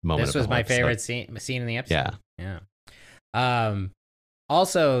favorite moment. This was my favorite scene in the episode. Yeah.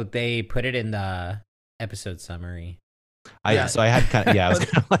 Also, they put it in the episode summary. So I had kind of, I was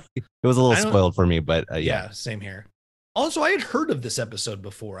kind of like, it was a little spoiled for me, but yeah, same here. Also, I had heard of this episode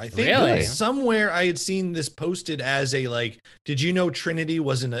before. I think really? Somewhere I had seen this posted as a like, did you know Trinity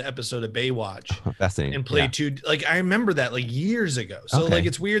was in an episode of Baywatch? Fascinating. And played two. Like I remember that like years ago. So like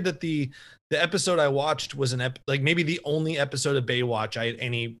it's weird that the episode I watched was like maybe the only episode of Baywatch I had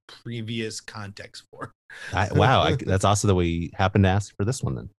any previous context for. Wow, that's also the way we happened to ask for this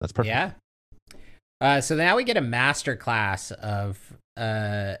one. Then that's perfect. Yeah. So now we get a master class of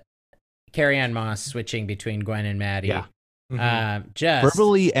Carrie-Anne Moss switching between Gwen and Maddie. Yeah. Just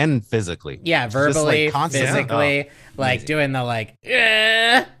verbally and physically. Yeah, verbally, like physically, like doing the like,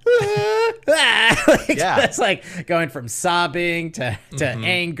 just like going from sobbing to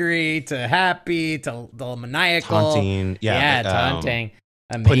angry to happy to the maniacal, taunting, taunting.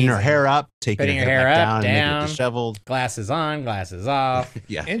 Amazing. Putting her hair up, taking her hair down, making it disheveled. Glasses on, glasses off.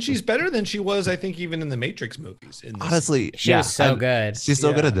 Yeah. And she's better than she was, I think, even in the Matrix movies. Honestly, she was so good. She's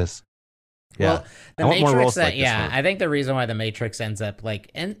so good at this. Yeah. Well, the Matrix, I think the reason why the Matrix ends up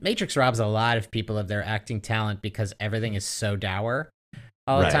and Matrix robs a lot of people of their acting talent because everything is so dour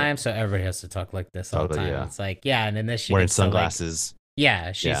all the time. So everybody has to talk like this all the time. Yeah. It's like, and in this she wearing sunglasses.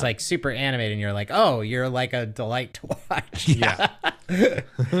 She's like super animated, and you're like, oh, you're like a delight to watch. Yeah.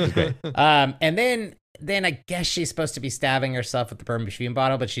 And then I guess she's supposed to be stabbing herself with the perfume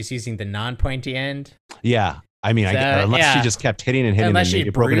bottle, but she's using the non-pointy end. Yeah. I mean, unless she just kept hitting and hitting, unless and maybe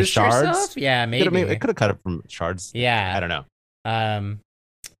it broke into shards. Herself? Yeah, maybe. It could have cut it from shards. Yeah. I don't know.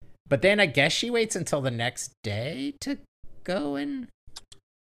 But then I guess she waits until the next day to go and.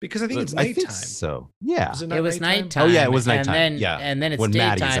 Because I think it's nighttime. So yeah, it was nighttime. Oh yeah, it was nighttime. And then it's when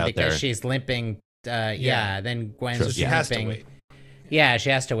daytime because she's limping. Then Gwen's so she has to wait. Yeah, she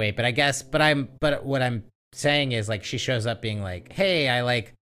has to wait. But I guess, but what I'm saying is like she shows up being like, "Hey, I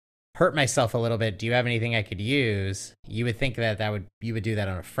like hurt myself a little bit. Do you have anything I could use?" You would think you would do that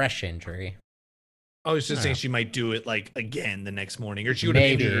on a fresh injury. I was just saying she might do it like again the next morning, or she would have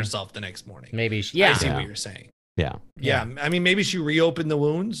injured herself the next morning. Maybe. I see what you're saying. Yeah. I mean, maybe she reopened the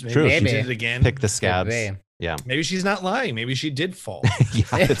wounds. Maybe True. she did it again. Pick the scabs. Yeah. Maybe she's not lying. Maybe she did fall.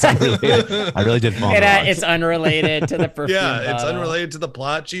 It's unrelated. I really did fall. It's unrelated to the perfume. Yeah, it's unrelated to the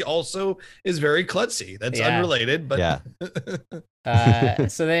plot. She also is very klutzy. That's unrelated, but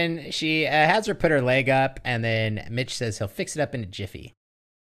so then she has her put her leg up, and then Mitch says he'll fix it up in a jiffy,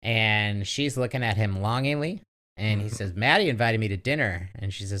 and she's looking at him longingly, and he says, "Maddie invited me to dinner,"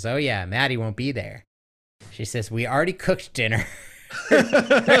 and she says, "Oh yeah, Maddie won't be there." She says, "We already cooked dinner."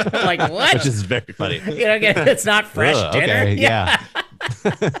 Like, what? Which is very funny. It's not fresh dinner. Okay, yeah.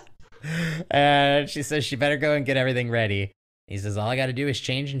 And she says she better go and get everything ready. He says, all I got to do is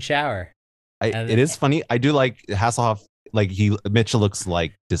change and shower. It is funny. I do like Hasselhoff. Like Mitchell looks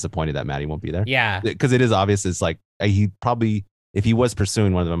like disappointed that Maddie won't be there. Yeah. Because it is obvious. It's like he probably, if he was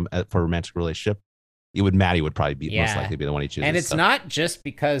pursuing one of them for a romantic relationship, Maddie would probably be most likely be the one he chooses. And it's not just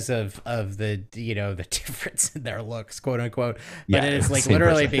because of the the difference in their looks, quote unquote, but it is like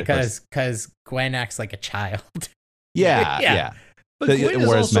literally because Gwen acts like a child. Yeah. But Gwen is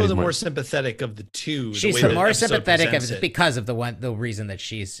also the more sympathetic of the two. She's the more sympathetic because of the reason that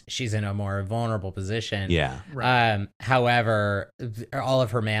she's in a more vulnerable position. Yeah. However, all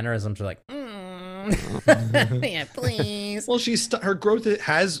of her mannerisms are like. Yeah, please. Well, her growth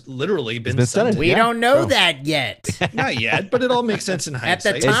has literally been stunted. We don't know that yet. Not yet, but it all makes sense in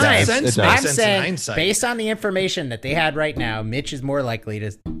hindsight. At the time, I'm saying, based on the information that they had right now, Mitch is more likely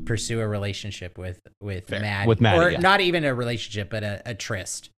to pursue a relationship with Maddie. With Maddie, or not even a relationship, but a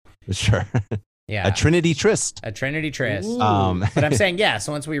tryst. Sure. Yeah. A Trinity tryst. A Trinity tryst. But I'm saying,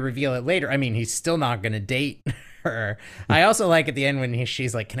 so once we reveal it later, I mean, he's still not going to date her. I also like at the end when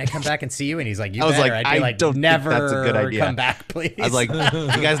she's like, "Can I come back and see you?" And he's like, "You better." I'd be like, don't never that's a good idea. Come back, please. I was like,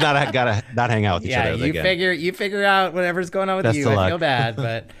 you guys gotta not hang out with each other again. You figure out whatever's going on with Best you. I feel bad,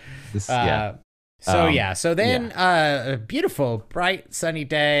 but So then a beautiful, bright, sunny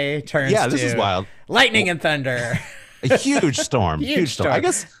day turns this is wild. Lightning and thunder. A huge storm. Huge storm. I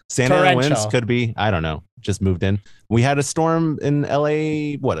guess Santa Ana winds could be. I don't know. Just moved in. We had a storm in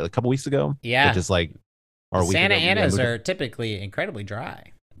LA, a couple weeks ago? Yeah. Just like, or Santa Anas are typically incredibly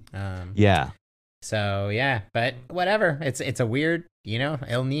dry. So but whatever. It's a weird,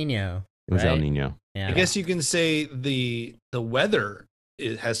 El Nino. It was El Nino. Yeah. I guess you can say the weather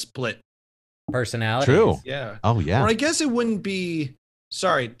has split personalities. True. Yeah. Oh yeah. Or I guess it wouldn't be.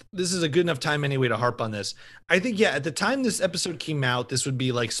 Sorry, this is a good enough time anyway to harp on this. I think, at the time this episode came out, this would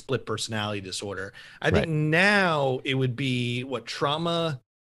be like split personality disorder. I think now it would be trauma-induced.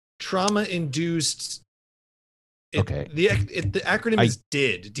 Okay. The acronym is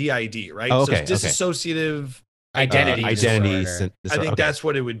DID, right? Oh, okay. So dissociative identity disorder. I think that's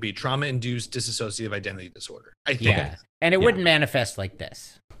what it would be. Trauma-induced dissociative identity disorder. I think. Yeah. And it wouldn't manifest like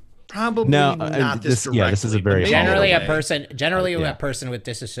this. Probably not this directly. This is a very generally a person with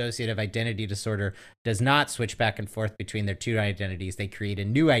dissociative identity disorder does not switch back and forth between their two identities. They create a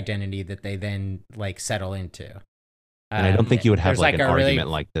new identity that they then settle into. And I don't think you would have an argument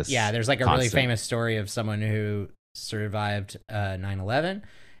like this. Yeah, there's a really famous story of someone who survived 9/11,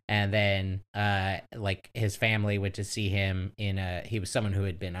 and then his family went to see him he was someone who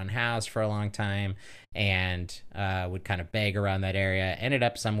had been unhoused for a long time and would kind of beg around that area, ended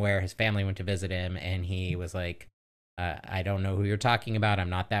up somewhere. His family went to visit him and he was like, I don't know who you're talking about. I'm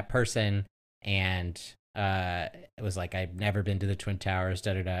not that person. And it was like, I've never been to the Twin Towers,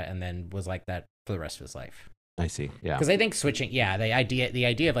 and then was like that for the rest of his life. I see. Yeah. Because I think switching, the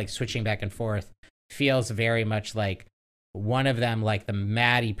idea of switching back and forth feels very much like one of them, like the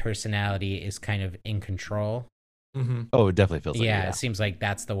Maddie personality, is kind of in control. Mm-hmm. Oh, it definitely feels like it. It seems like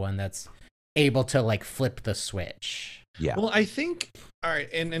that's the one that's able to flip the switch. Yeah. Well, I think, all right.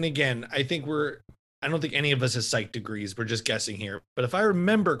 And again, I don't think any of us has psych degrees. We're just guessing here. But if I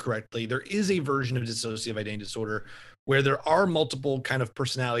remember correctly, there is a version of dissociative identity disorder where there are multiple kind of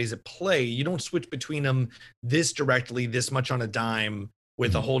personalities at play. You don't switch between them this directly, this much on a dime,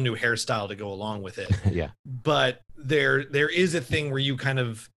 with a whole new hairstyle to go along with it. Yeah. But there is a thing where you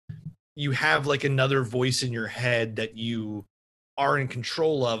have another voice in your head that you are in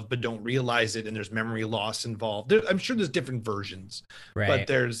control of, but don't realize it. And there's memory loss involved. I'm sure there's different versions, right? But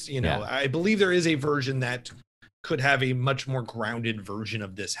there's, I believe there is a version that could have a much more grounded version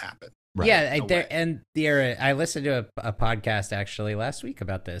of this happen. Right. Yeah. I listened to a podcast actually last week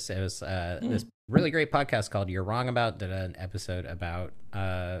about this. It was this really great podcast called You're Wrong About, did an episode about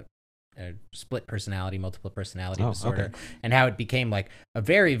split personality, multiple personality disorder, and how it became a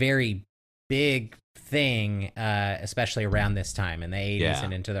very, very big thing, especially around this time in the 80s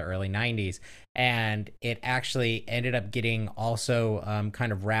and into the early 90s. And it actually ended up getting also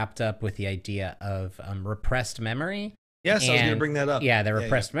kind of wrapped up with the idea of repressed memory. Yes, I was going to bring that up. Yeah, the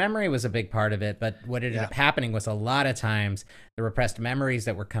repressed memory was a big part of it. But what ended up happening was a lot of times the repressed memories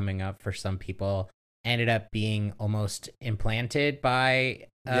that were coming up for some people ended up being almost implanted by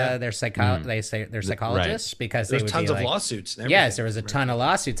their psychologists, because there's tons of lawsuits. Yes, there was a ton of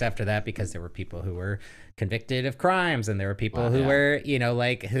lawsuits after that, because there were people who were convicted of crimes, and there were people who were,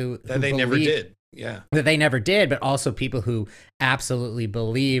 who they never did. Yeah. That they never did, but also people who absolutely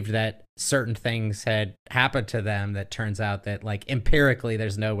believed that certain things had happened to them that turns out that empirically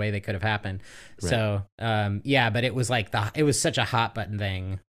there's no way they could have happened. Right. So, but it was it was such a hot button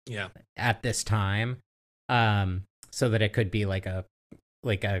thing at this time. So that it could be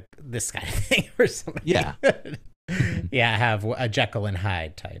this kind of thing for somebody. Yeah. Have a Jekyll and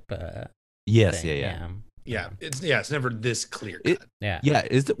Hyde type yes, thing. Yeah, it's never this clear cut.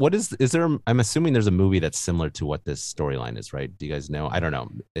 Is there? I'm assuming there's a movie that's similar to what this storyline is, right? Do you guys know? I don't know.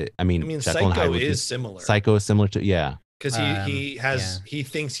 I mean Psycho is similar. Psycho is similar to because he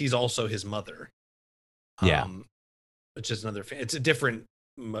thinks he's also his mother. Which is another. It's a different.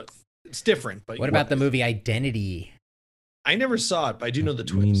 It's different. But what about the movie Identity? I never saw it, but I do know the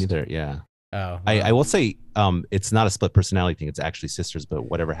twist. Me neither. Yeah. Oh, I will say it's not a split personality thing. It's actually sisters, but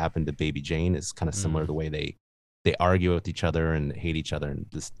whatever happened to Baby Jane is kind of similar to the way they argue with each other and hate each other and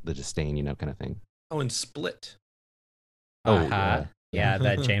the disdain, kind of thing. Oh, and Split. Yeah,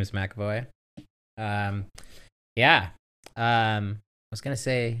 that James McAvoy. Yeah. I was gonna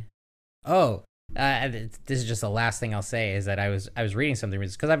say, this is just the last thing I'll say is that I was reading something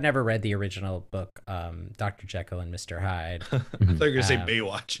because I've never read the original book, Dr. Jekyll and Mr. Hyde. I thought you were gonna say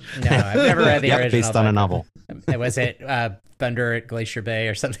Baywatch. No, I've never read the original. Based on a novel. Was it Thunder at Glacier Bay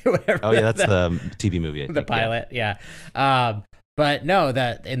or something? Whatever. Oh yeah, that's the TV movie. The pilot, yeah. But no,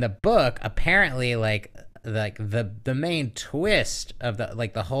 that in the book, apparently, like the main twist of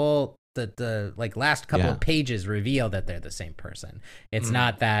the whole the last couple of pages reveal that they're the same person. It's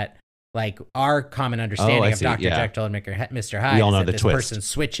not that like our common understanding of Dr. Jekyll and Mr. Hyde we all know is that the this twist. person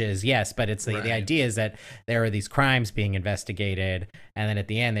switches, yes, but it's the idea is that there are these crimes being investigated, and then at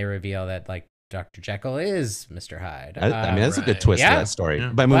the end they reveal that like Dr. Jekyll is Mr. Hyde. I mean, that's a good twist to that story.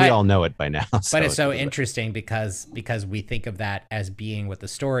 Yeah. But we all know it by now. But it's so interesting because we think of that as being what the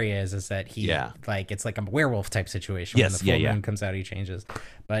story is that he like it's like a werewolf type situation. Yes, when the full moon comes out, he changes.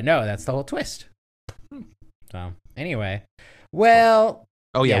 But no, that's the whole twist. So anyway, well.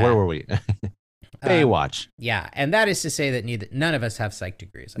 Oh yeah, where were we? Baywatch. Yeah, and that is to say that none of us have psych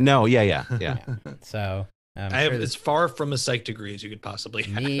degrees. No, yeah. So. I have as far from a psych degree as you could possibly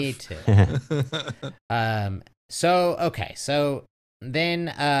have. Me too. So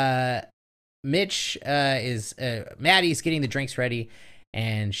then Mitch Maddie's getting the drinks ready,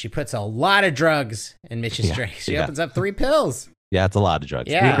 and she puts a lot of drugs in Mitch's drinks. She opens up 3 pills. Yeah, it's a lot of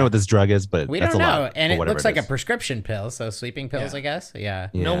drugs. Yeah. We don't know what this drug is, but we that's don't know. A lot. And it looks like a prescription pill, so sleeping pills, I guess. Yeah.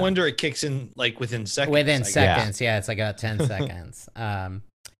 No wonder it kicks in like within seconds. Within seconds, it's like about 10 seconds.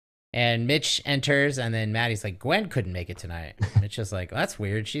 And Mitch enters, and then Maddie's like, Gwen couldn't make it tonight. Mitch is like, well, that's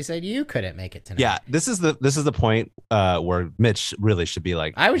weird. She said you couldn't make it tonight. Yeah, this is the point where Mitch really should be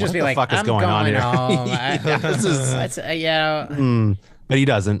like, I would just be like, fuck is going on here? But he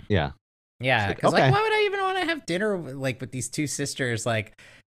doesn't. Yeah. Yeah, because like, why would I even want to have dinner like with these 2 sisters like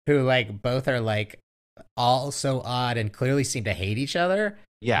who like both are like all so odd and clearly seem to hate each other?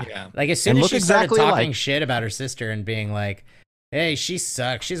 Yeah. Like as soon as she started talking shit about her sister and being like, hey, she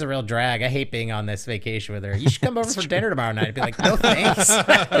sucks. She's a real drag. I hate being on this vacation with her. You should come over for dinner tomorrow night. I'd be like, no thanks.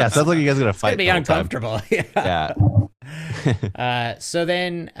 Yeah, sounds like you guys are going to fight. It's going to be uncomfortable. Yeah. So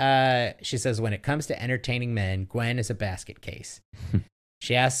then she says, when it comes to entertaining men, Gwen is a basket case.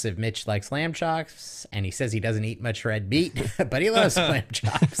 She asks if Mitch likes lamb chops, and he says he doesn't eat much red meat, but he loves lamb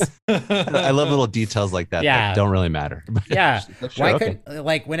chops. I love little details like that that don't really matter. Yeah. Why couldn't,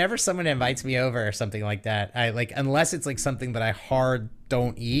 like, whenever someone invites me over or something like that, I like, unless it's like something that I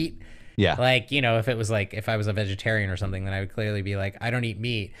don't eat. Yeah. Like, you know, if it was like, if I was a vegetarian or something, then I would clearly be like, I don't eat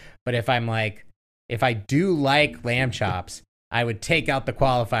meat. But if I'm like, if I do like lamb chops, I would take out the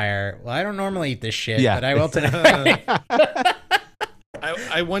qualifier. Well, I don't normally eat this shit, but I will tonight.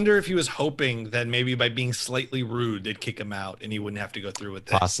 I wonder if he was hoping that maybe by being slightly rude, they'd kick him out and he wouldn't have to go through with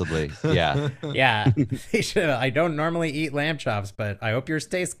this. Possibly, yeah. Yeah. I don't normally eat lamb chops, but I hope yours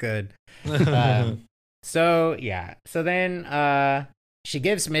tastes good. So then she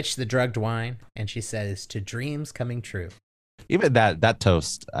gives Mitch the drugged wine, and she says, to dreams coming true. Even that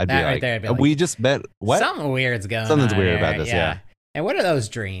toast, I'd be like, we just met. What? Something's weird about this, yeah. And what are those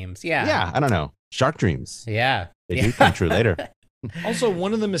dreams? Yeah, I don't know. Shark dreams. Yeah. They do come true later. Also,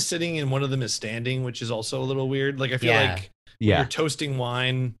 one of them is sitting and one of them is standing, which is also a little weird. Like, I feel like you're toasting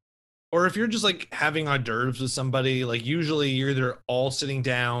wine, or if you're just like having hors d'oeuvres with somebody, like usually you're either all sitting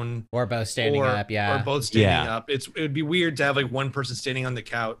down or both standing up. Yeah. Or both standing up. It would be weird to have like one person sitting on the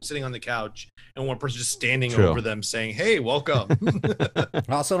couch, and one person just standing over them saying, hey, welcome. I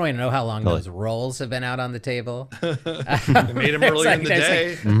also don't even know how long those rolls have been out on the table. They made them earlier in the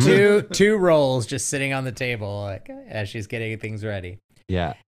day. Like two rolls just sitting on the table, like as she's getting things ready.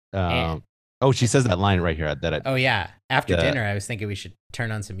 Yeah. She says that line right here. After dinner, I was thinking we should turn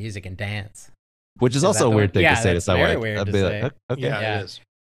on some music and dance. Which is also a weird thing to say to someone. Weird to say. Like, okay. Yeah, it is.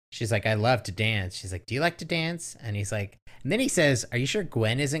 She's like, I love to dance. She's like, do you like to dance? And he's like, and then he says, are you sure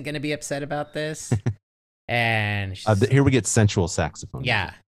Gwen isn't going to be upset about this? And here we get sensual saxophone.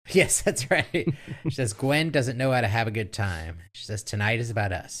 Yeah. Yes, that's right. She says, Gwen doesn't know how to have a good time. She says, tonight is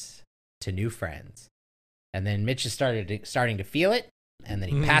about us, to new friends. And then Mitch is starting to feel it. And then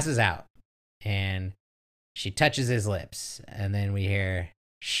he passes out. And she touches his lips. And then we hear,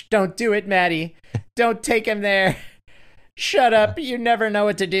 shh, don't do it, Maddie. Don't take him there. Shut up. You never know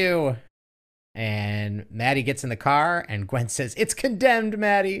what to do. And Maddie gets in the car, and Gwen says, it's condemned,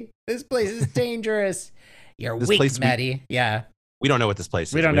 Maddie. This place is dangerous. You're weak, Maddie. Yeah. We don't know what this place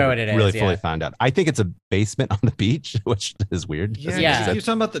is. We don't know what it is. Really fully found out. I think it's a basement on the beach, which is weird. Yeah. You're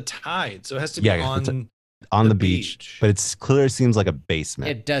talking about the tide, so it has to be on the beach. But it's clearly seems like a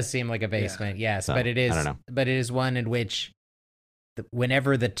basement. It does seem like a basement, yes. So, but it is. I don't know. But it is one in which,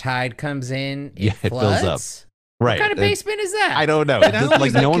 whenever the tide comes in, it fills up. Right. What kind of basement is that? I don't know.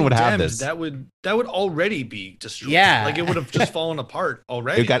 Like no one would have this. That would already be destroyed. Yeah. Like it would have just fallen apart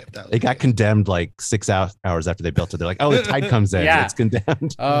already. It got condemned like 6 hours after they built it. They're like, oh, the tide comes in. It's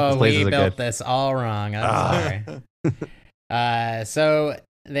condemned. Oh, we built this all wrong. I'm sorry. So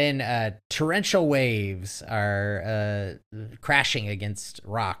then torrential waves are crashing against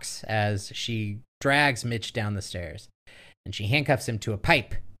rocks as she drags Mitch down the stairs. And she handcuffs him to a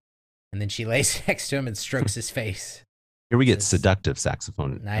pipe. And then she lays next to him and strokes his face. Here we get seductive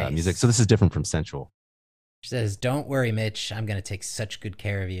saxophone music. So this is different from sensual. She says, "Don't worry, Mitch. I'm going to take such good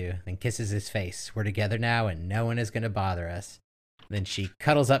care of you." Then kisses his face. "We're together now and no one is going to bother us." Then she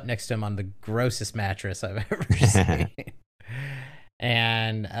cuddles up next to him on the grossest mattress I've ever seen.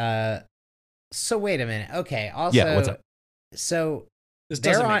 And so wait a minute. Okay. Also, what's up? So this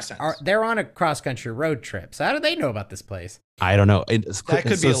doesn't make sense. They're on a cross-country road trip. So how do they know about this place? I don't know. That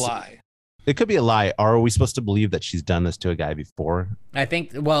could be a lie. It could be a lie. Are we supposed to believe that she's done this to a guy before? I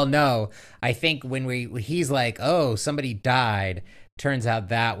think, well, no. I think when he's like, oh, somebody died, turns out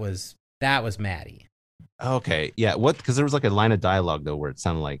that was Maddie. Okay. Yeah. What? Because there was like a line of dialogue, though, where it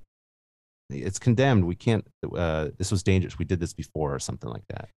sounded like, it's condemned. We can't, this was dangerous. We did this before or something like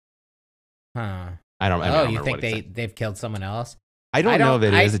that. Huh. I don't know. You think they've killed someone else? I don't know if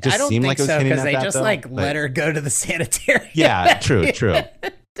it is. It just seemed like it was hinting at that, because they just let her go to the sanitarium. Yeah, true.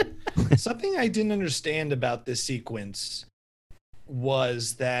 Something I didn't understand about this sequence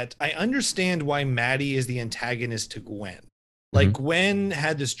was that I understand why Maddie is the antagonist to Gwen. Like Gwen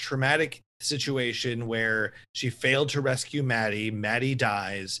had this traumatic situation where she failed to rescue Maddie. Maddie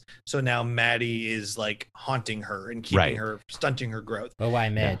dies. So now Maddie is like haunting her and keeping her, stunting her growth. But why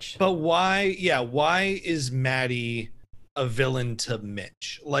Mitch? But why is Maddie a villain to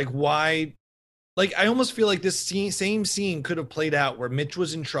Mitch? Like why? Like I almost feel like this same scene could have played out where Mitch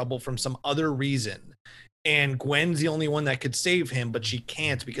was in trouble from some other reason and Gwen's the only one that could save him, but she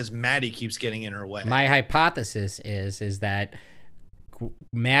can't because Maddie keeps getting in her way. My hypothesis is that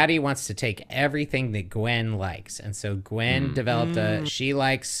Maddie wants to take everything that Gwen likes. And so Gwen developed she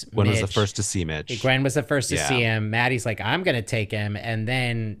likes Gwen Mitch. was the first to see Mitch. Gwen was the first to see him. Maddie's like, I'm going to take him. And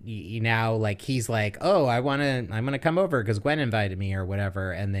then now like, he's like, oh, I'm going to come over because Gwen invited me or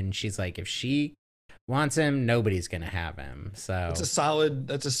whatever. And then she's like, if she wants him, nobody's going to have him. So that's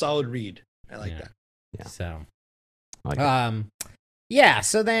a solid read. I like that. Yeah. So, I like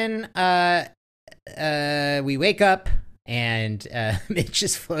so then we wake up and Mitch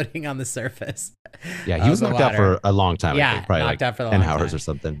is floating on the surface. Yeah, he was knocked out for a long time. Yeah, I think, probably knocked out for 10 hours or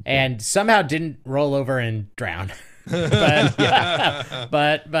something. And somehow didn't roll over and drown. But,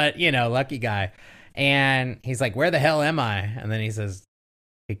 but lucky guy. And he's like, where the hell am I? And then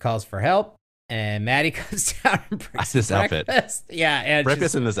he calls for help. And Maddie comes down and brings this breakfast. Outfit. Yeah, and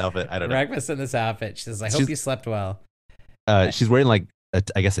breakfast in this outfit. I don't know. Breakfast in this outfit. She says, I hope you slept well. She's wearing like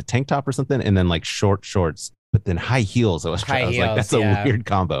I guess a tank top or something, and then like short shorts, but then high heels. I was like, that's a weird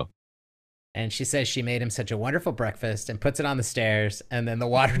combo. And she says she made him such a wonderful breakfast and puts it on the stairs, and then the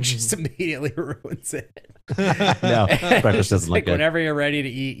water just immediately ruins it. No, breakfast doesn't look good. Whenever you're ready to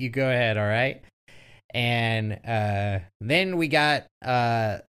eat, you go ahead. All right. And then we got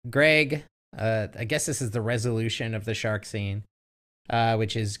Greg. I guess this is the resolution of the shark scene,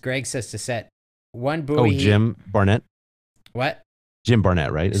 which is Greg says to set one buoy. Oh, Jim Barnett. What? Jim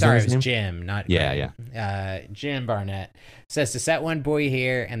Barnett, right? Sorry, it was Jim, not Greg. Yeah. Jim Barnett says to set one buoy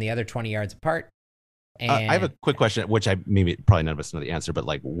here and the other 20 yards apart. And I have a quick question, which probably none of us know the answer, but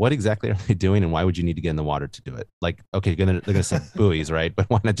like, what exactly are they doing, and why would you need to get in the water to do it? Like, okay, they're gonna set buoys, right? But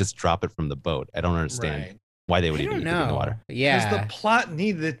why not just drop it from the boat? I don't understand. Why they would even need to get in the water. Yeah. Because the plot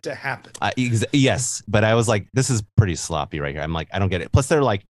needed it to happen. Yes. But I was like, this is pretty sloppy right here. I'm like, I don't get it. Plus they're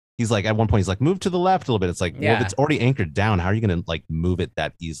like, he's like, at one point he's like, move to the left a little bit. It's like, well, if it's already anchored down, how are you going to like move it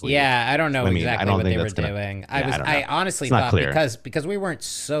that easily? Yeah. I don't know exactly what they were doing. I honestly thought because we weren't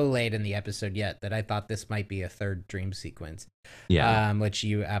so late in the episode yet that I thought this might be a third dream sequence. Yeah. Which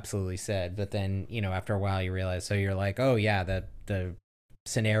you absolutely said. But then, after a while you realize, so you're like, oh yeah, the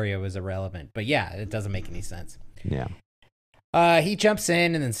scenario is irrelevant. But yeah, it doesn't make any sense. Yeah. He jumps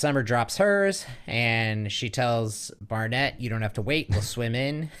in and then Summer drops hers and she tells Barnett, you don't have to wait. We'll swim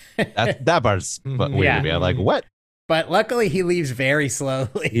in. that part's weird to me. I'm like, what? But luckily he leaves very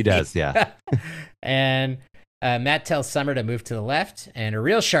slowly. He does. Yeah. And Matt tells Summer to move to the left and a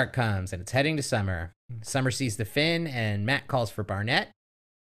real shark comes and it's heading to Summer. Summer sees the fin, and Matt calls for Barnett,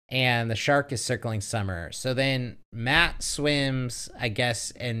 and the shark is circling Summer. So then Matt swims, I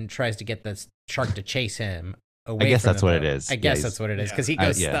guess, and tries to get the shark to chase him away. I guess from that's the what boat. it is. I guess that's what it is, because he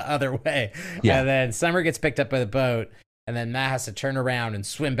goes the other way. Yeah. And then Summer gets picked up by the boat, and then Matt has to turn around and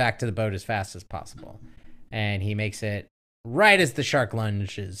swim back to the boat as fast as possible. And he makes it right as the shark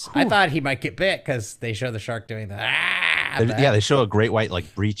lunges. Whew. I thought he might get bit because they show the shark doing the they show a great white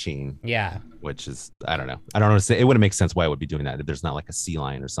like breaching. Yeah. Which is, I don't know what to say. It wouldn't make sense why it would be doing that if there's not like a sea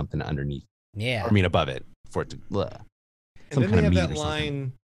lion or something underneath. Yeah. I mean above it for it to and then they have that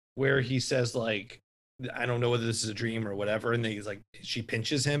line where he says like, I don't know whether this is a dream or whatever, and then he's like, she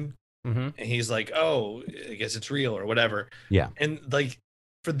pinches him, and he's like, oh, I guess it's real or whatever. Yeah. And like,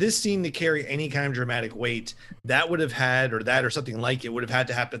 for this scene to carry any kind of dramatic weight, that would have had, or that or something like it would have had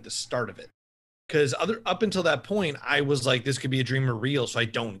to happen at the start of it. Because up until that point, I was like, this could be a dream or real, so I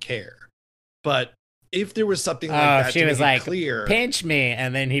don't care. But if there was something like that, she was like, clear, pinch me,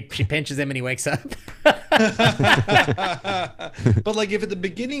 and then she pinches him and he wakes up. But like, if at the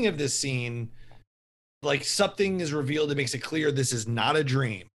beginning of this scene, like something is revealed that makes it clear this is not a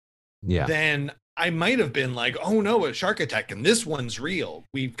dream, then I might have been like, oh no, a shark attack, and this one's real.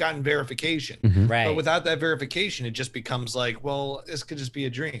 We've gotten verification. Right. But without that verification, it just becomes like, well, this could just be a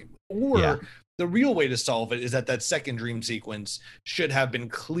dream. Or the real way to solve it is that second dream sequence should have been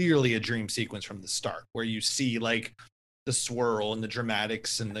clearly a dream sequence from the start, where you see like the swirl and the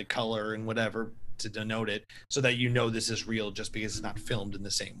dramatics and the color and whatever to denote it, so that you know this is real just because it's not filmed in the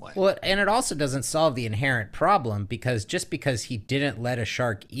same way. Well, and it also doesn't solve the inherent problem, because just because he didn't let a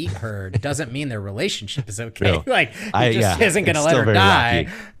shark eat her doesn't mean their relationship is okay. No. Like, he just isn't going to let her die.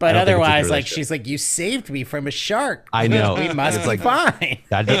 Rocky. But otherwise, like, she's like, you saved me from a shark. I know. We must be fine.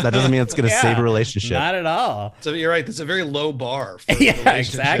 That doesn't mean it's going to save a relationship. Not at all. So you're right. That's a very low bar. For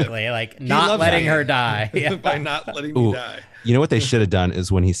exactly. Like, not letting her die. By not letting me die. You know what they should have done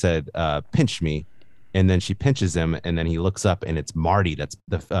is when he said, pinch me, and then she pinches him, and then he looks up, and it's Marty. That's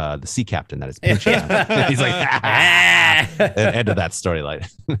the sea captain that is pinching him. He's like, end of that storyline.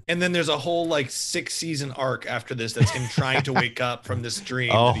 And then there's a whole like 6-season arc after this that's him trying to wake up from this dream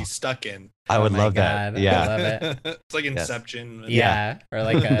that he's stuck in. I would love that. Yeah, I love it. It's like Inception. Yeah, or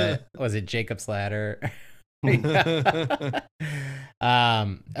like was it Jacob's Ladder?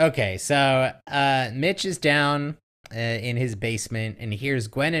 Okay, so Mitch is down in his basement and hears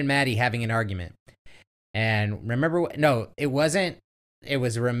Gwen and Maddie having an argument. And remember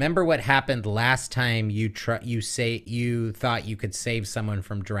remember what happened last time you thought you could save someone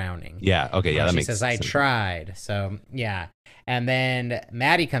from drowning. Yeah, okay, yeah, that makes sense. She says, I tried. So, yeah. And then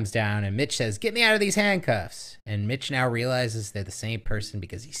Maddie comes down and Mitch says, get me out of these handcuffs. And Mitch now realizes they're the same person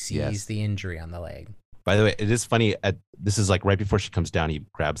because he sees the injury on the leg. By the way, it is funny. This is like right before she comes down, he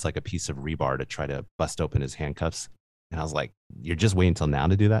grabs like a piece of rebar to try to bust open his handcuffs. And I was like, you're just waiting until now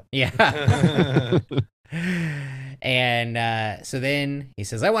to do that? Yeah. And so then he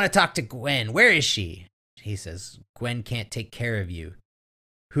says, I want to talk to Gwen. Where is she? He says, Gwen can't take care of you.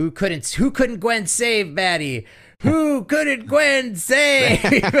 Who couldn't Gwen save, Maddie? Who couldn't Gwen save?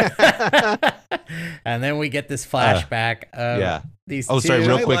 And then we get this flashback of these two. Sorry,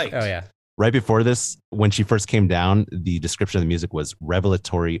 real quick. Oh, yeah. Right before this, when she first came down, the description of the music was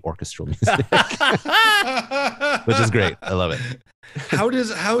revelatory orchestral music, which is great. I love it. How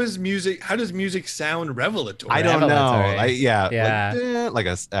does music sound revelatory? I don't know. I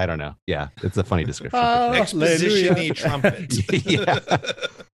don't know. Yeah, it's a funny description. Exposition-y trumpet. Yeah,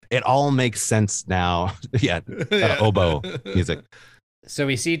 it all makes sense now. Yeah, oboe music. So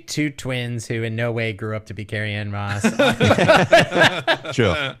we see two twins who in no way grew up to be Carrie Ann Moss.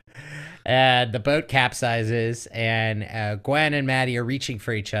 True. The boat capsizes, and Gwen and Maddie are reaching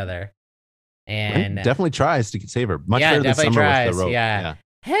for each other. And Gwen definitely tries to save her. Much better than Summer with the rope. Yeah.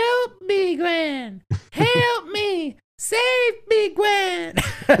 Help me, Gwen. Help me. Save me, Gwen.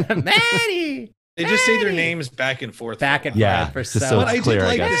 Maddie. They just say their names back and forth. For so But I did clear,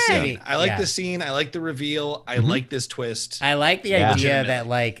 like I the scene. I like the scene. I like the reveal. I like this twist. I like the idea that,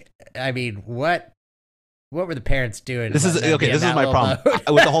 like, I mean, what were the parents doing? This is my problem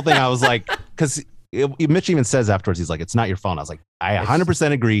with the whole thing. I was like, because Mitch even says afterwards, he's like, it's not your fault. I was like, I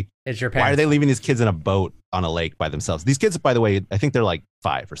 100% agree. It's your parents. Why are they leaving these kids in a boat on a lake by themselves? These kids, by the way, I think they're like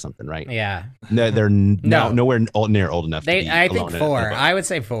 5 or something, right? Yeah. No, they're nowhere near old enough to be I think 4. I would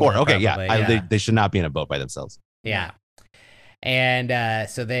say 4. Okay, probably, yeah. They should not be in a boat by themselves. Yeah. And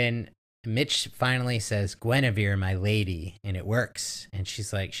so then Mitch finally says, Guinevere, my lady, and it works. And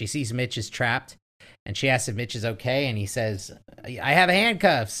she's like, she sees Mitch is trapped. And she asks if Mitch is okay, and he says, I have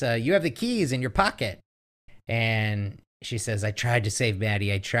handcuffs. You have the keys in your pocket. And she says, I tried to save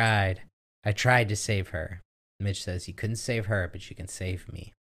Maddie. I tried. I tried to save her. Mitch says, you couldn't save her, but you can save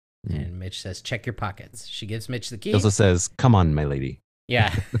me. And Mitch says, check your pockets. She gives Mitch the key. He also says, come on, my lady.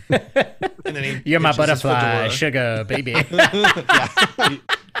 Yeah. And then you're my butterfly, sugar, baby.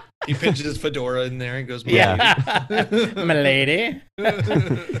 He pinches his fedora in there and goes, my lady.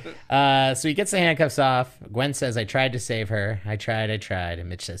 So he gets the handcuffs off. Gwen says, I tried to save her. I tried. And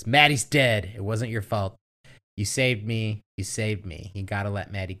Mitch says, Maddie's dead. It wasn't your fault. You saved me. You gotta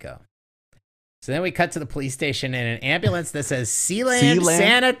let Maddie go. So then we cut to the police station in an ambulance that says Sealand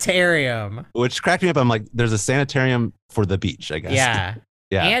Sanitarium. Which cracked me up. I'm like, there's a sanitarium for the beach, I guess. Yeah.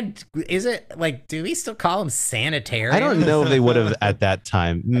 Yeah. And is it like, do we still call them sanitarium? I don't know if they would have at that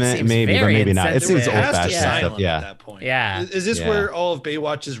time. Maybe, but maybe not. It seems old fashioned stuff. Yeah. At that point. Yeah. Is this where all of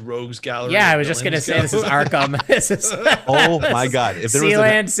Baywatch's rogues gallery? Yeah, I was just going to say this is Arkham. This is oh my God. If there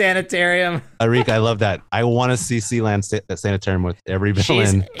Sealand Sanitarium. Arik, I love that. I want to see Sealand Sanitarium with every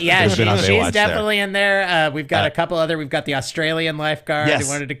villain. She's definitely in there. We've got a couple other. We've got the Australian lifeguard who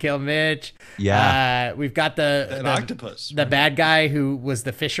wanted to kill Mitch. Yeah. We've got the octopus. The bad guy who was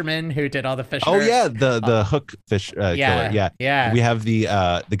the fisherman who did all the fishing. Oh yeah, the hook fish killer. Yeah. We have the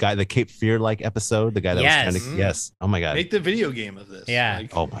guy, the Cape Fear like episode, the guy that was trying to yes. Oh my God. Make the video game of this. Yeah.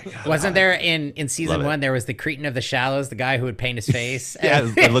 Like, oh my God. Wasn't there in season 1 there was the Cretin of the Shallows, the guy who would paint his face?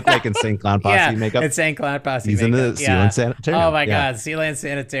 It looked like Insane Clown Posse makeup. Insane Clown Posse. He's makeup. in the Sealand Sanitarium. Oh my God, Sealand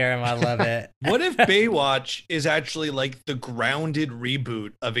Sanitarium. I love it. What if Baywatch is actually like the grounded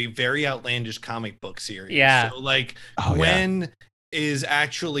reboot of a very outlandish comic book series? Yeah. So like Gwen is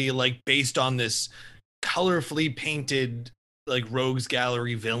actually like based on this colorfully painted like rogues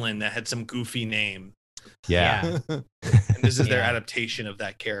gallery villain that had some goofy name. Yeah. And this is their adaptation of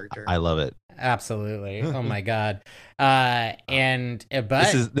that character. I love it. Absolutely. Oh my God. But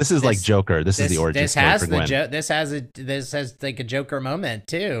this is like Joker. This is the origin story for Gwen. This has like a Joker moment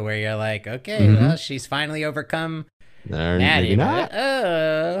too, where you're like, okay, well, she's finally overcome Maddie. Maybe not.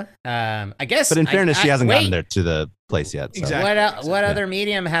 I guess. But in fairness, she hasn't gotten there to the place yet. So. Exactly. What other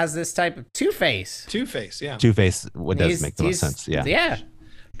medium has this type of Two-Face? Two-Face, yeah. Two-Face does make the most sense. Yeah. Yeah.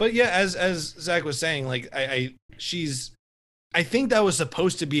 But yeah, as Zach was saying, like I think that was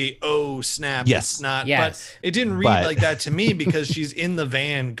supposed to be oh snap. Yes. It's not. Yes. But it didn't read like that to me because she's in the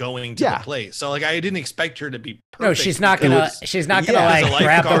van going to the place. So like I didn't expect her to be perfect. No, she's not gonna like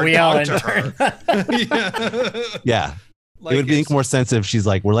grab the wheel and turn. Yeah. Like, it would make more sense if she's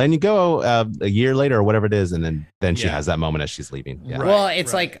like, we're letting you go a year later or whatever it is. And then she has that moment as she's leaving. Yeah. Well,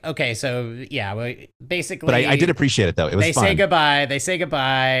 it's like, okay, so basically. But I did appreciate it though. It was fun. They say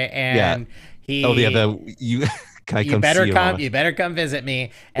goodbye. And he. Oh, yeah. You better come visit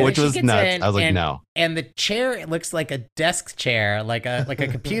me. And which was nuts. I was like, no. And the chair, it looks like a desk chair, like a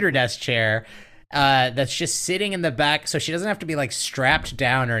computer desk chair. That's just sitting in the back, so she doesn't have to be like strapped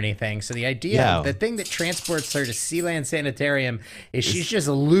down or anything. So the idea, the thing that transports her to Sealand Sanitarium is she's just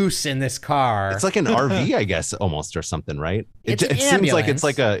loose in this car. It's like an RV, I guess, almost or something, right? It seems like it's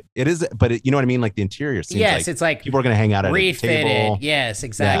like it is, but you know what I mean? Like the interior seems it's like people are going to hang out at refitted. A table. Yes,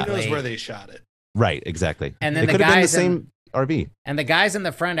 exactly. Who knows where they shot it? Right, exactly. And then the guys in the same RV. And the guys in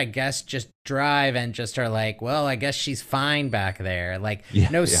the front, I guess, just drive and just are like, well, I guess she's fine back there. Like,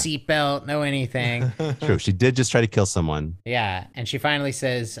 no seatbelt, no anything. True. She did just try to kill someone. Yeah. And she finally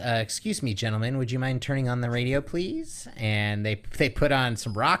says, excuse me, gentlemen, would you mind turning on the radio, please? And they put on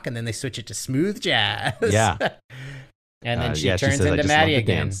some rock and then they switch it to smooth jazz. Yeah. And then she turns into Maddie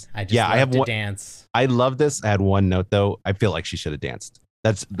again. I have to dance. I love this. I had one note, though. I feel like she should have danced.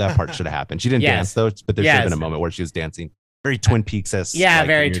 That part should have happened. She didn't dance, though, but there should have been a moment where she was dancing. Very Twin Peaks-esque. Yeah,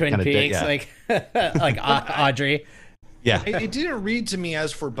 very Twin Peaks, like Audrey. Yeah. It didn't read to me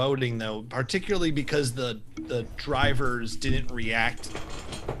as foreboding, though, particularly because the drivers didn't react.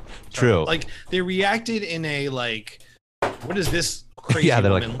 True. Like, they reacted in a, like, what is this crazy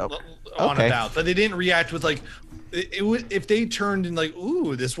woman on about? But they didn't react with, like, if they turned and like,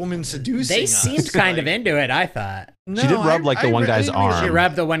 ooh, this woman's seducing they us. seemed kind of into it, I thought. No, she did rub the one guy's arm. She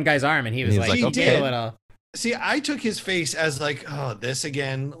rubbed the one guy's arm and he was like okay. a little. See, I took his face as like, oh, this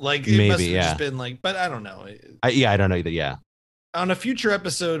again. Like it must have just been like, but I don't know. I don't know either. Yeah. On a future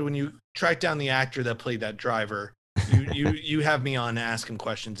episode, when you track down the actor that played that driver, you have me on to ask him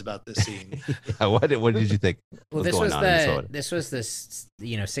questions about this scene. What did you think? Well, this was this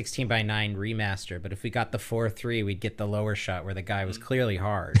 16:9 remaster, but if we got the 4:3, we'd get the lower shot where the guy was clearly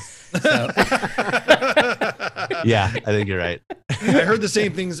hard. So. Yeah, I think you're right. I heard the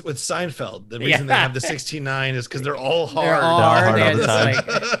same things with Seinfeld. The reason they have the 16:9 is because they're all hard. They're all hard all the time.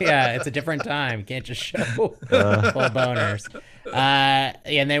 It's a different time. You can't just show full boners.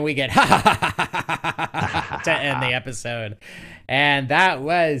 And then we get to end the episode. And that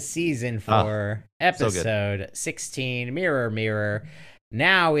was season 4, episode 16, Mirror Mirror.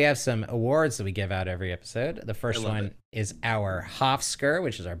 Now we have some awards that we give out every episode. The first one is our Hofsker,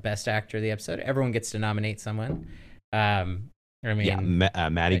 which is our best actor of the episode. Everyone gets to nominate someone. Maddie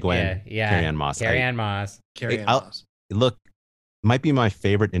Gwen, Carrie-Anne Moss. Carrie-Anne Moss. Look, might be my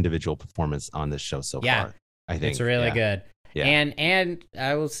favorite individual performance on this show so far. I think it's really good. Yeah. And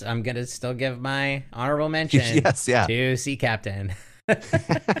I'm gonna still give my honorable mention to Sea Captain.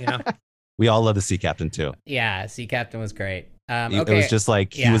 We all love the Sea Captain too. Yeah, Sea Captain was great. It was just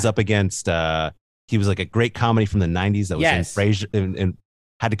like he was up against he was like a great comedy from the 90s that was in Frasier and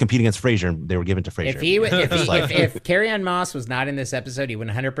had to compete against Frasier, and they were given to Frasier. If Carrie-Anne Moss was not in this episode, he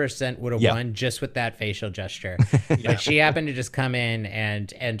 100% would have won just with that facial gesture. But she happened to just come in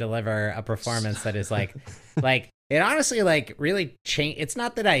and deliver a performance that is like it honestly really changed. It's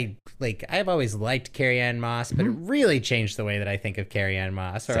not that I've always liked Carrie-Anne Moss, but it really changed the way that I think of Carrie-Anne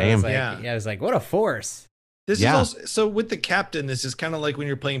Moss. Same. I was like, what a force. This is also, so with the captain, this is kind of like when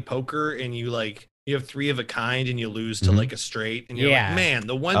you're playing poker and you have 3 of a kind and you lose to like a straight, and you're like, man,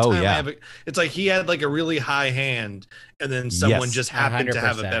 the one time I have it's like he had like a really high hand and then someone just happened 100%. to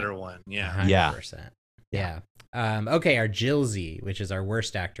have a better one. 100%. Yeah. Okay, our Jilzy, which is our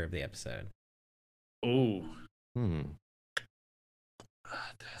worst actor of the episode. Ooh. Let's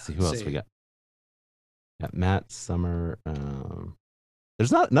see who else we got. Matt Summer.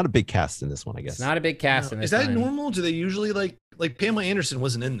 There's not a big cast in this one, I guess. It's not a big cast in this. Is that normal? Do they usually like Pamela Anderson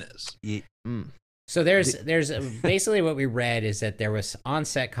wasn't in this? So there's basically what we read is that there was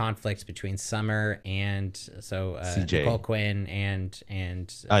on-set conflicts between Summer and Nicole Quinn and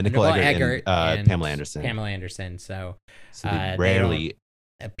Nicole Eggert and Pamela Anderson. So they rarely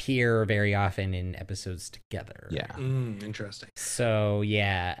appear very often in episodes together. Interesting. So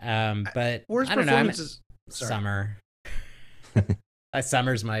but worst I don't know. Summer.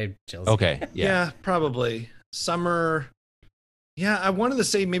 Summer's my Jilzy. Okay. Yeah, probably Summer. Yeah, I wanted to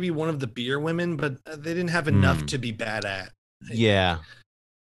say maybe one of the beer women, but they didn't have enough to be bad at. Yeah.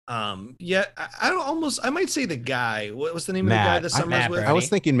 I might say the guy. What was the name of the guy that Summer's with? I was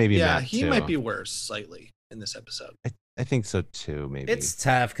thinking maybe Matt, he might be worse slightly in this episode. I think so too, maybe. It's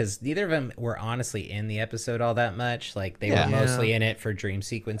tough because neither of them were honestly in the episode all that much. Like they were mostly in it for dream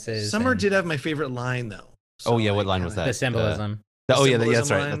sequences. Summer did have my favorite line though. So what line was that? The symbolism.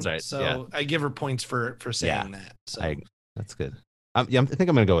 That's right. So I give her points for saying that. So that's good. I think I'm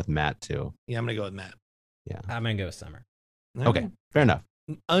gonna go with Matt too. Yeah, I'm gonna go with Matt. Yeah, I'm gonna go with Summer. Okay, fair enough.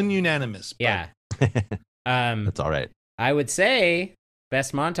 Ununanimous. Yeah. That's all right. I would say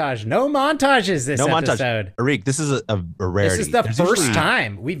best montage. No montages this episode. Arik, this is a rarity. This is the first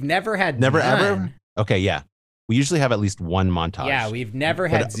time we've never had ever. Okay, yeah. We usually have at least one montage. Yeah, we've never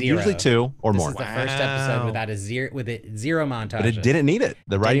had zero. Usually 2 or more. This is the first episode without zero montage. But it didn't need it.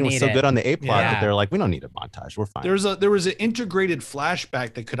 The writing was so good on the A plot that they're like, we don't need a montage. We're fine. There was an integrated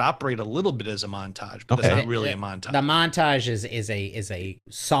flashback that could operate a little bit as a montage, but it's not really a montage. The montage is a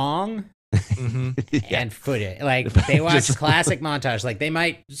song. And footage. Like they watch classic montage. Like they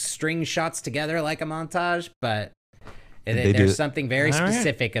might string shots together like a montage, but there's something very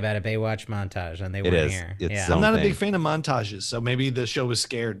specific about a Baywatch montage, and they weren't here. I'm not a big fan of montages, so maybe the show was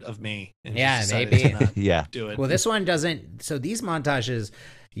scared of me. Maybe. Do it. Well, this one doesn't. So these montages,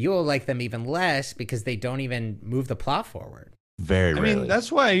 you'll like them even less because they don't even move the plot forward. Very rarely. I mean,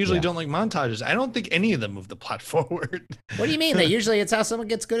 that's why I usually don't like montages. I don't think any of them move the plot forward. What do you mean? It's how someone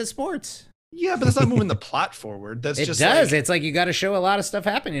gets good at sports. Yeah, but that's not moving the plot forward. That's just does. It's like you got to show a lot of stuff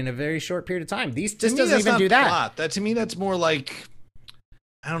happening in a very short period of time. This doesn't even do that. Plot. That to me, that's more like,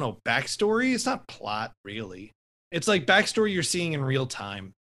 I don't know, backstory. It's not plot really. It's like backstory you're seeing in real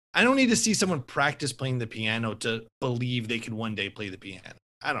time. I don't need to see someone practice playing the piano to believe they could one day play the piano.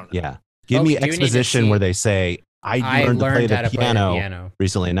 I don't know. Yeah, give me exposition where they say, I learned to play the piano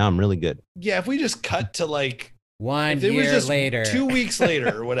recently, and now I'm really good. Yeah, if we just cut to like 1 year later, 2 weeks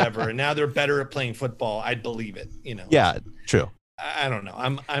later, or whatever, and now they're better at playing football, I'd believe it. Yeah, true. I don't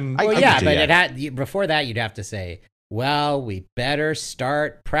know. But before that, you'd have to say, well, we better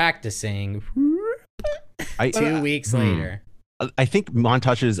start practicing. 2 weeks later. I think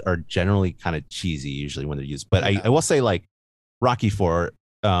montages are generally kind of cheesy usually when they're used, but I will say like Rocky IV,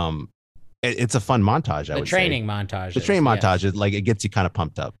 it's a fun montage. The training montage is like, it gets you kind of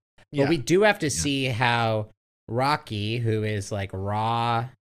pumped up. But we do have to see how Rocky, who is like raw,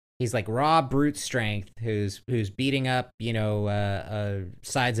 he's like raw brute strength, who's beating up,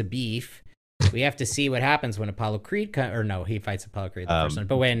 sides of beef, we have to see what happens when Apollo Creed he fights Apollo Creed the first one,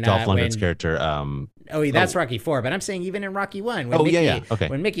 but when Dolph Lundgren's character that's Rocky 4, but I'm saying even in Rocky 1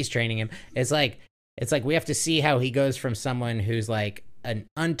 when Mickey's training him, it's like we have to see how he goes from someone who's like an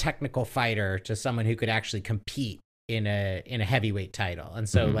untechnical fighter to someone who could actually compete in a heavyweight title. And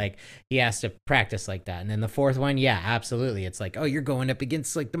so like he has to practice like that. And then the fourth one, absolutely, it's like, oh, you're going up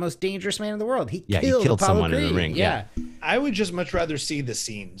against like the most dangerous man in the world. He killed someone Creed. In the ring. Yeah. I would just much rather see the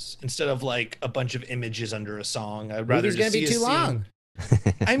scenes instead of like a bunch of images under a song. I'd rather just see a scene. It's gonna be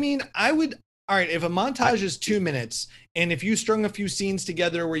too long. I mean, all right, if a montage is 2 minutes, and if you strung a few scenes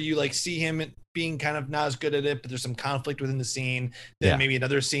together where you like see him being kind of not as good at it, but there's some conflict within the scene, then maybe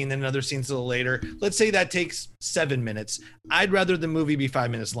another scene, then another scene a little later. Let's say that takes 7 minutes. I'd rather the movie be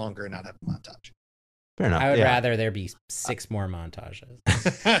 5 minutes longer and not have a montage. Fair enough. I would rather there be 6 more montages.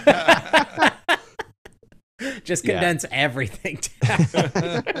 Just condense everything down.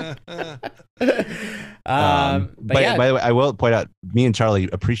 By the way, I will point out, me and Charlie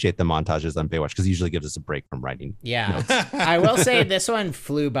appreciate the montages on Baywatch because it usually gives us a break from writing. Yeah, I will say this one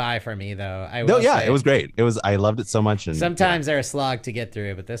flew by for me though. It was great. I loved it so much. And sometimes they're a slog to get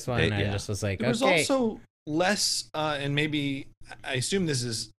through, but this one I just was like, there was also less, and maybe I assume this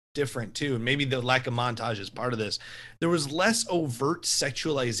is different too, and maybe the lack of montage is part of this. There was less overt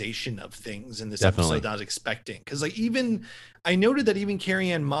sexualization of things in this episode than I was expecting, because like even I noted that even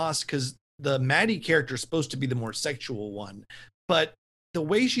Carrie-Anne Moss, because the Maddie character is supposed to be the more sexual one, but the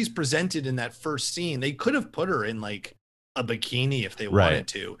way she's presented in that first scene, they could have put her in like a bikini if they wanted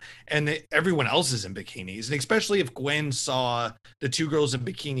to, and everyone else is in bikinis, and especially if Gwen saw the two girls in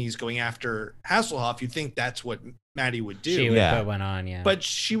bikinis going after Hasselhoff, you think that's what Maddie would do. She would put one on, but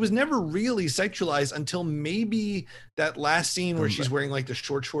she was never really sexualized until maybe that last scene where she's wearing like the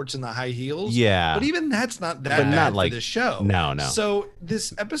short shorts and the high heels. But even that's not that bad for this show. No. So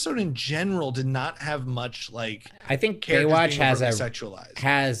this episode in general did not have much like. I think Baywatch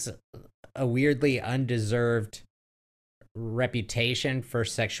has a weirdly undeserved reputation for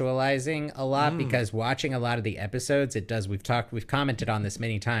sexualizing a lot, because watching a lot of the episodes, we've commented on this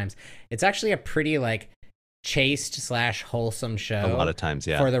many times, it's actually a pretty like chaste / wholesome show a lot of times,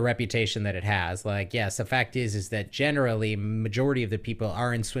 for the reputation that it has. Like, yes, the fact is that generally majority of the people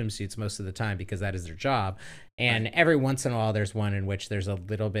are in swimsuits most of the time because that is their job, and every once in a while there's one in which there's a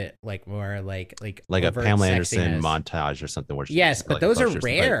little bit like more like a Pamela Anderson montage or something where but those are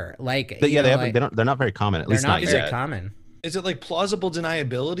rare. They're not very common, at least not very common. Is it like plausible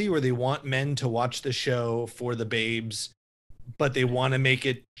deniability where they want men to watch the show for the babes, but they want to make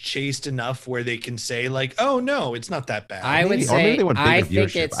it chaste enough where they can say like, oh no, it's not that bad? I would say, I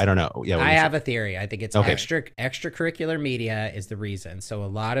think it's, I don't know. Yeah, I have a theory. I think it's extracurricular media is the reason. So a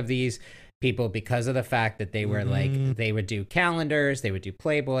lot of these people, because of the fact that they were like, they would do calendars, they would do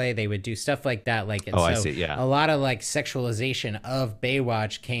Playboy, they would do stuff like that. Like, and I see. Yeah. A lot of like sexualization of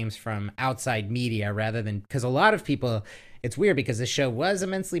Baywatch came from outside media rather than, because a lot of people, it's weird because the show was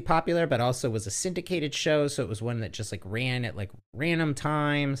immensely popular, but also was a syndicated show. So it was one that just like ran at like random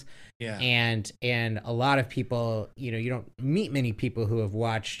times. Yeah. And a lot of people, you don't meet many people who have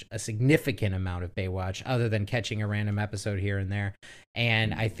watched a significant amount of Baywatch other than catching a random episode here and there.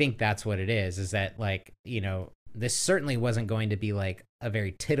 And I think that's what it is that like, this certainly wasn't going to be like a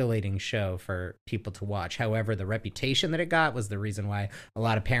very titillating show for people to watch. However, the reputation that it got was the reason why a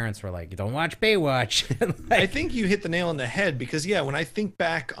lot of parents were like, don't watch Baywatch. I think you hit the nail on the head because, when I think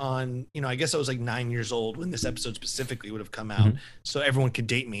back on, I guess I was like 9 years old when this episode specifically would have come out. So everyone could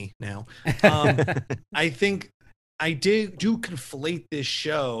date me now. I think I do conflate this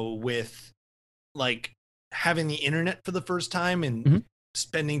show with like having the internet for the first time and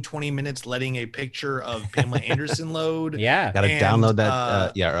spending 20 minutes letting a picture of Pamela Anderson load. Gotta download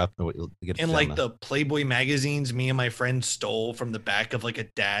that. And like the Playboy magazines me and my friend stole from the back of like a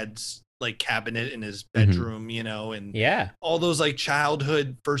dad's like cabinet in his bedroom, and all those like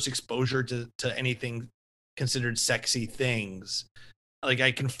childhood first exposure to anything considered sexy things. Like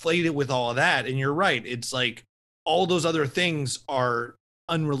I conflate it with all of that. And you're right. It's like all those other things are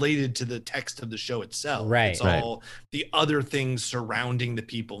unrelated to the text of the show itself. Right. It's all the other things surrounding the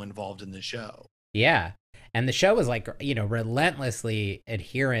people involved in the show. Yeah. And the show was like, relentlessly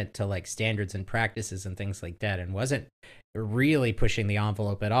adherent to like standards and practices and things like that, and wasn't really pushing the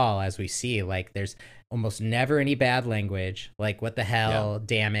envelope at all. As we see, like there's almost never any bad language, like what the hell,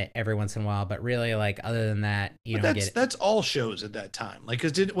 damn it, every once in a while. But really, like other than that, that's all shows at that time. Like,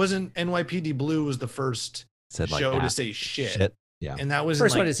 cause wasn't NYPD Blue was the first show to say shit. Yeah. And that was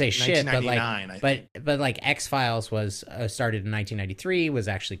first one to say shit, but like X-Files was started in 1993, was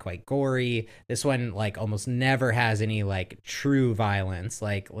actually quite gory. This one like almost never has any like true violence,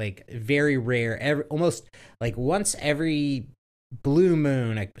 like very rare. Almost like once every blue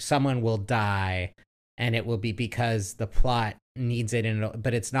moon, like, someone will die, and it will be because the plot needs it.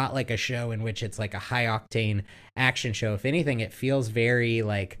 But it's not like a show in which it's like a high octane action show. If anything, it feels very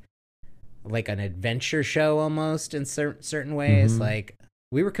like an adventure show almost in certain ways. Like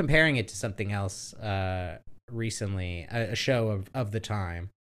we were comparing it to something else recently, a show of the time.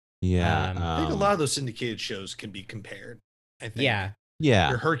 Yeah. I think a lot of those syndicated shows can be compared. I think. Yeah.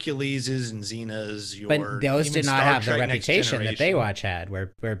 Your Herculeses and Xenas, but those did not have the reputation that Baywatch had,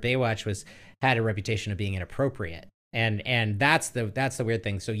 where Baywatch had a reputation of being inappropriate. And that's the weird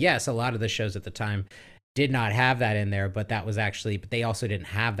thing. So yes, a lot of the shows at the time did not have that in there, but they also didn't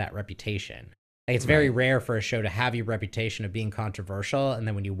have that reputation. Like, it's very rare for a show to have your reputation of being controversial, and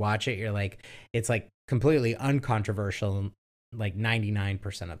then when you watch it, you're like, it's like completely uncontroversial, like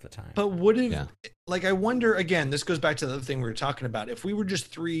 99% of the time. But like, I wonder, again, this goes back to the other thing we were talking about. If we were just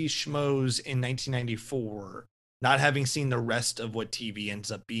three schmoes in 1994, not having seen the rest of what TV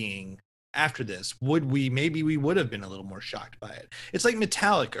ends up being after this, maybe we would have been a little more shocked by it. It's like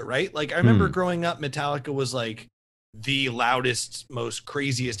Metallica, right? Like I remember growing up, Metallica was like the loudest, most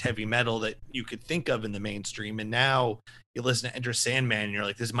craziest heavy metal that you could think of in the mainstream. And now you listen to Enter Sandman and you're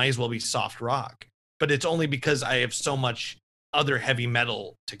like, this might as well be soft rock. But it's only because I have so much other heavy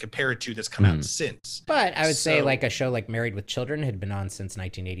metal to compare it to that's come out since. But I would say like a show like Married with Children had been on since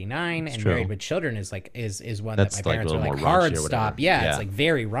 1989, and true. Married with Children is one that's that my parents were like hard stop. Yeah, it's like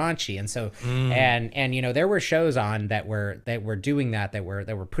very raunchy, and so and you know, there were shows on that were doing that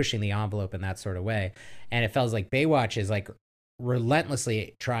were pushing the envelope in that sort of way, and it feels like Baywatch is like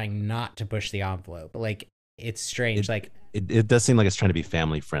relentlessly trying not to push the envelope. Like it's strange. It does seem like it's trying to be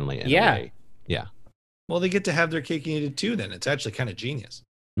family friendly in a way. Yeah. Well, they get to have their cake and eat it too. Then it's actually kind of genius.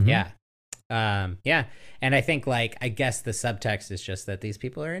 Yeah, yeah. And I think, like, I guess the subtext is just that these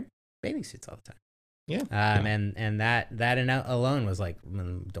people are in bathing suits all the time. Yeah. And that alone was like,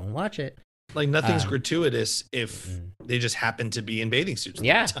 don't watch it. Like nothing's gratuitous if they just happen to be in bathing suits. All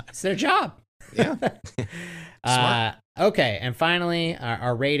the time. It's their job. Yeah. Smart. Okay, and finally,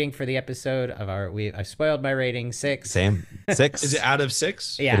 our rating for the episode I spoiled my rating 6. Same 6. Is it out of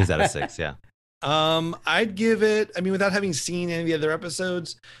 6? Yeah, it is out of 6. Yeah. I'd give it, I mean, without having seen any of the other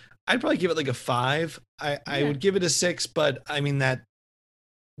episodes, I'd probably give it like a 5. I would give it a 6, but I mean that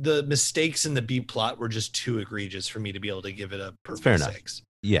the mistakes in the B plot were just too egregious for me to be able to give it a perfect 6.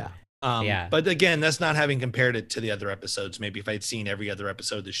 Yeah. But again, that's not having compared it to the other episodes. Maybe if I'd seen every other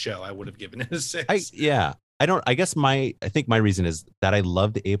episode of the show, I would have given it a 6. I think my reason is that I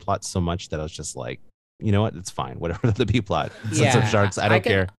love the A plot so much that I was just like, you know what? It's fine. Whatever the B plot. Sons of Sharks. I don't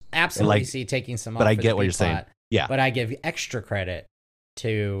care. Absolutely see taking some off. But I get what you're saying. Yeah. But I give extra credit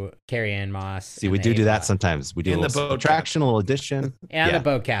to Carrie Ann Moss. See, we do that sometimes. We do a little subtractional addition. And the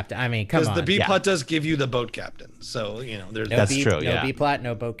boat captain. I mean, come on. Because the B plot does give you the boat captain. So, you know, there's that's true. No B plot,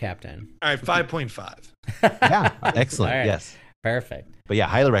 no boat captain. All right, 5.5. Yeah. Excellent. Right. Yes. Perfect. But yeah,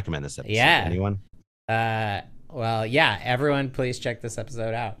 highly recommend this episode. Yeah. Anyone? Well, yeah, everyone please check this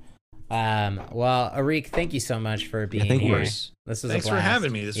episode out. Well, Arik, thank you so much for being here. This was Thanks for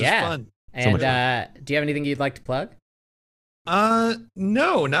having me. This was fun. And do you have anything you'd like to plug?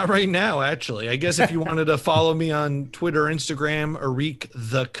 No, not right now, actually. I guess if you wanted to follow me on Twitter, Instagram, Arik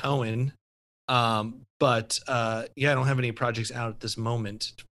the Cohen. But I don't have any projects out at this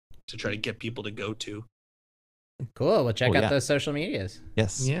moment to try to get people to go to. Cool. Well, check out those social medias.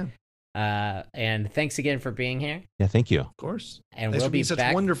 Yes. Yeah. And thanks again for being here. Yeah, thank you. Of course. And we'll be such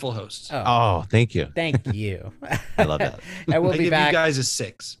wonderful hosts. Oh, thank you. Thank you. I love that. And we'll be back. You guys a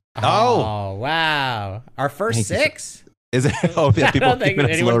 6. Oh, wow. Our first 6? Is it? Oh, yeah, people I don't think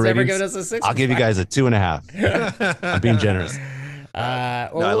anyone's ever given us a 6. I'll give you guys a 2.5. I'm being generous. I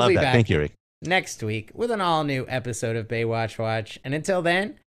love we'll be that. Back thank you, Rick. Next week with an all new episode of Baywatch Watch. And until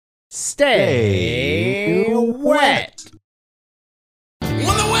then, stay wet.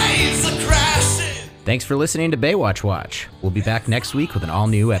 When the waves are crashing. Thanks for listening to Baywatch Watch. We'll be back next week with an all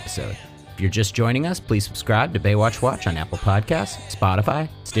new episode. If you're just joining us, please subscribe to Baywatch Watch on Apple Podcasts, Spotify,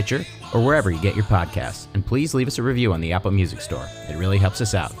 Stitcher, or wherever you get your podcasts. And please leave us a review on the Apple Music Store. It really helps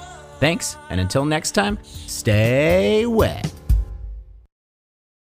us out. Thanks, and until next time, stay wet.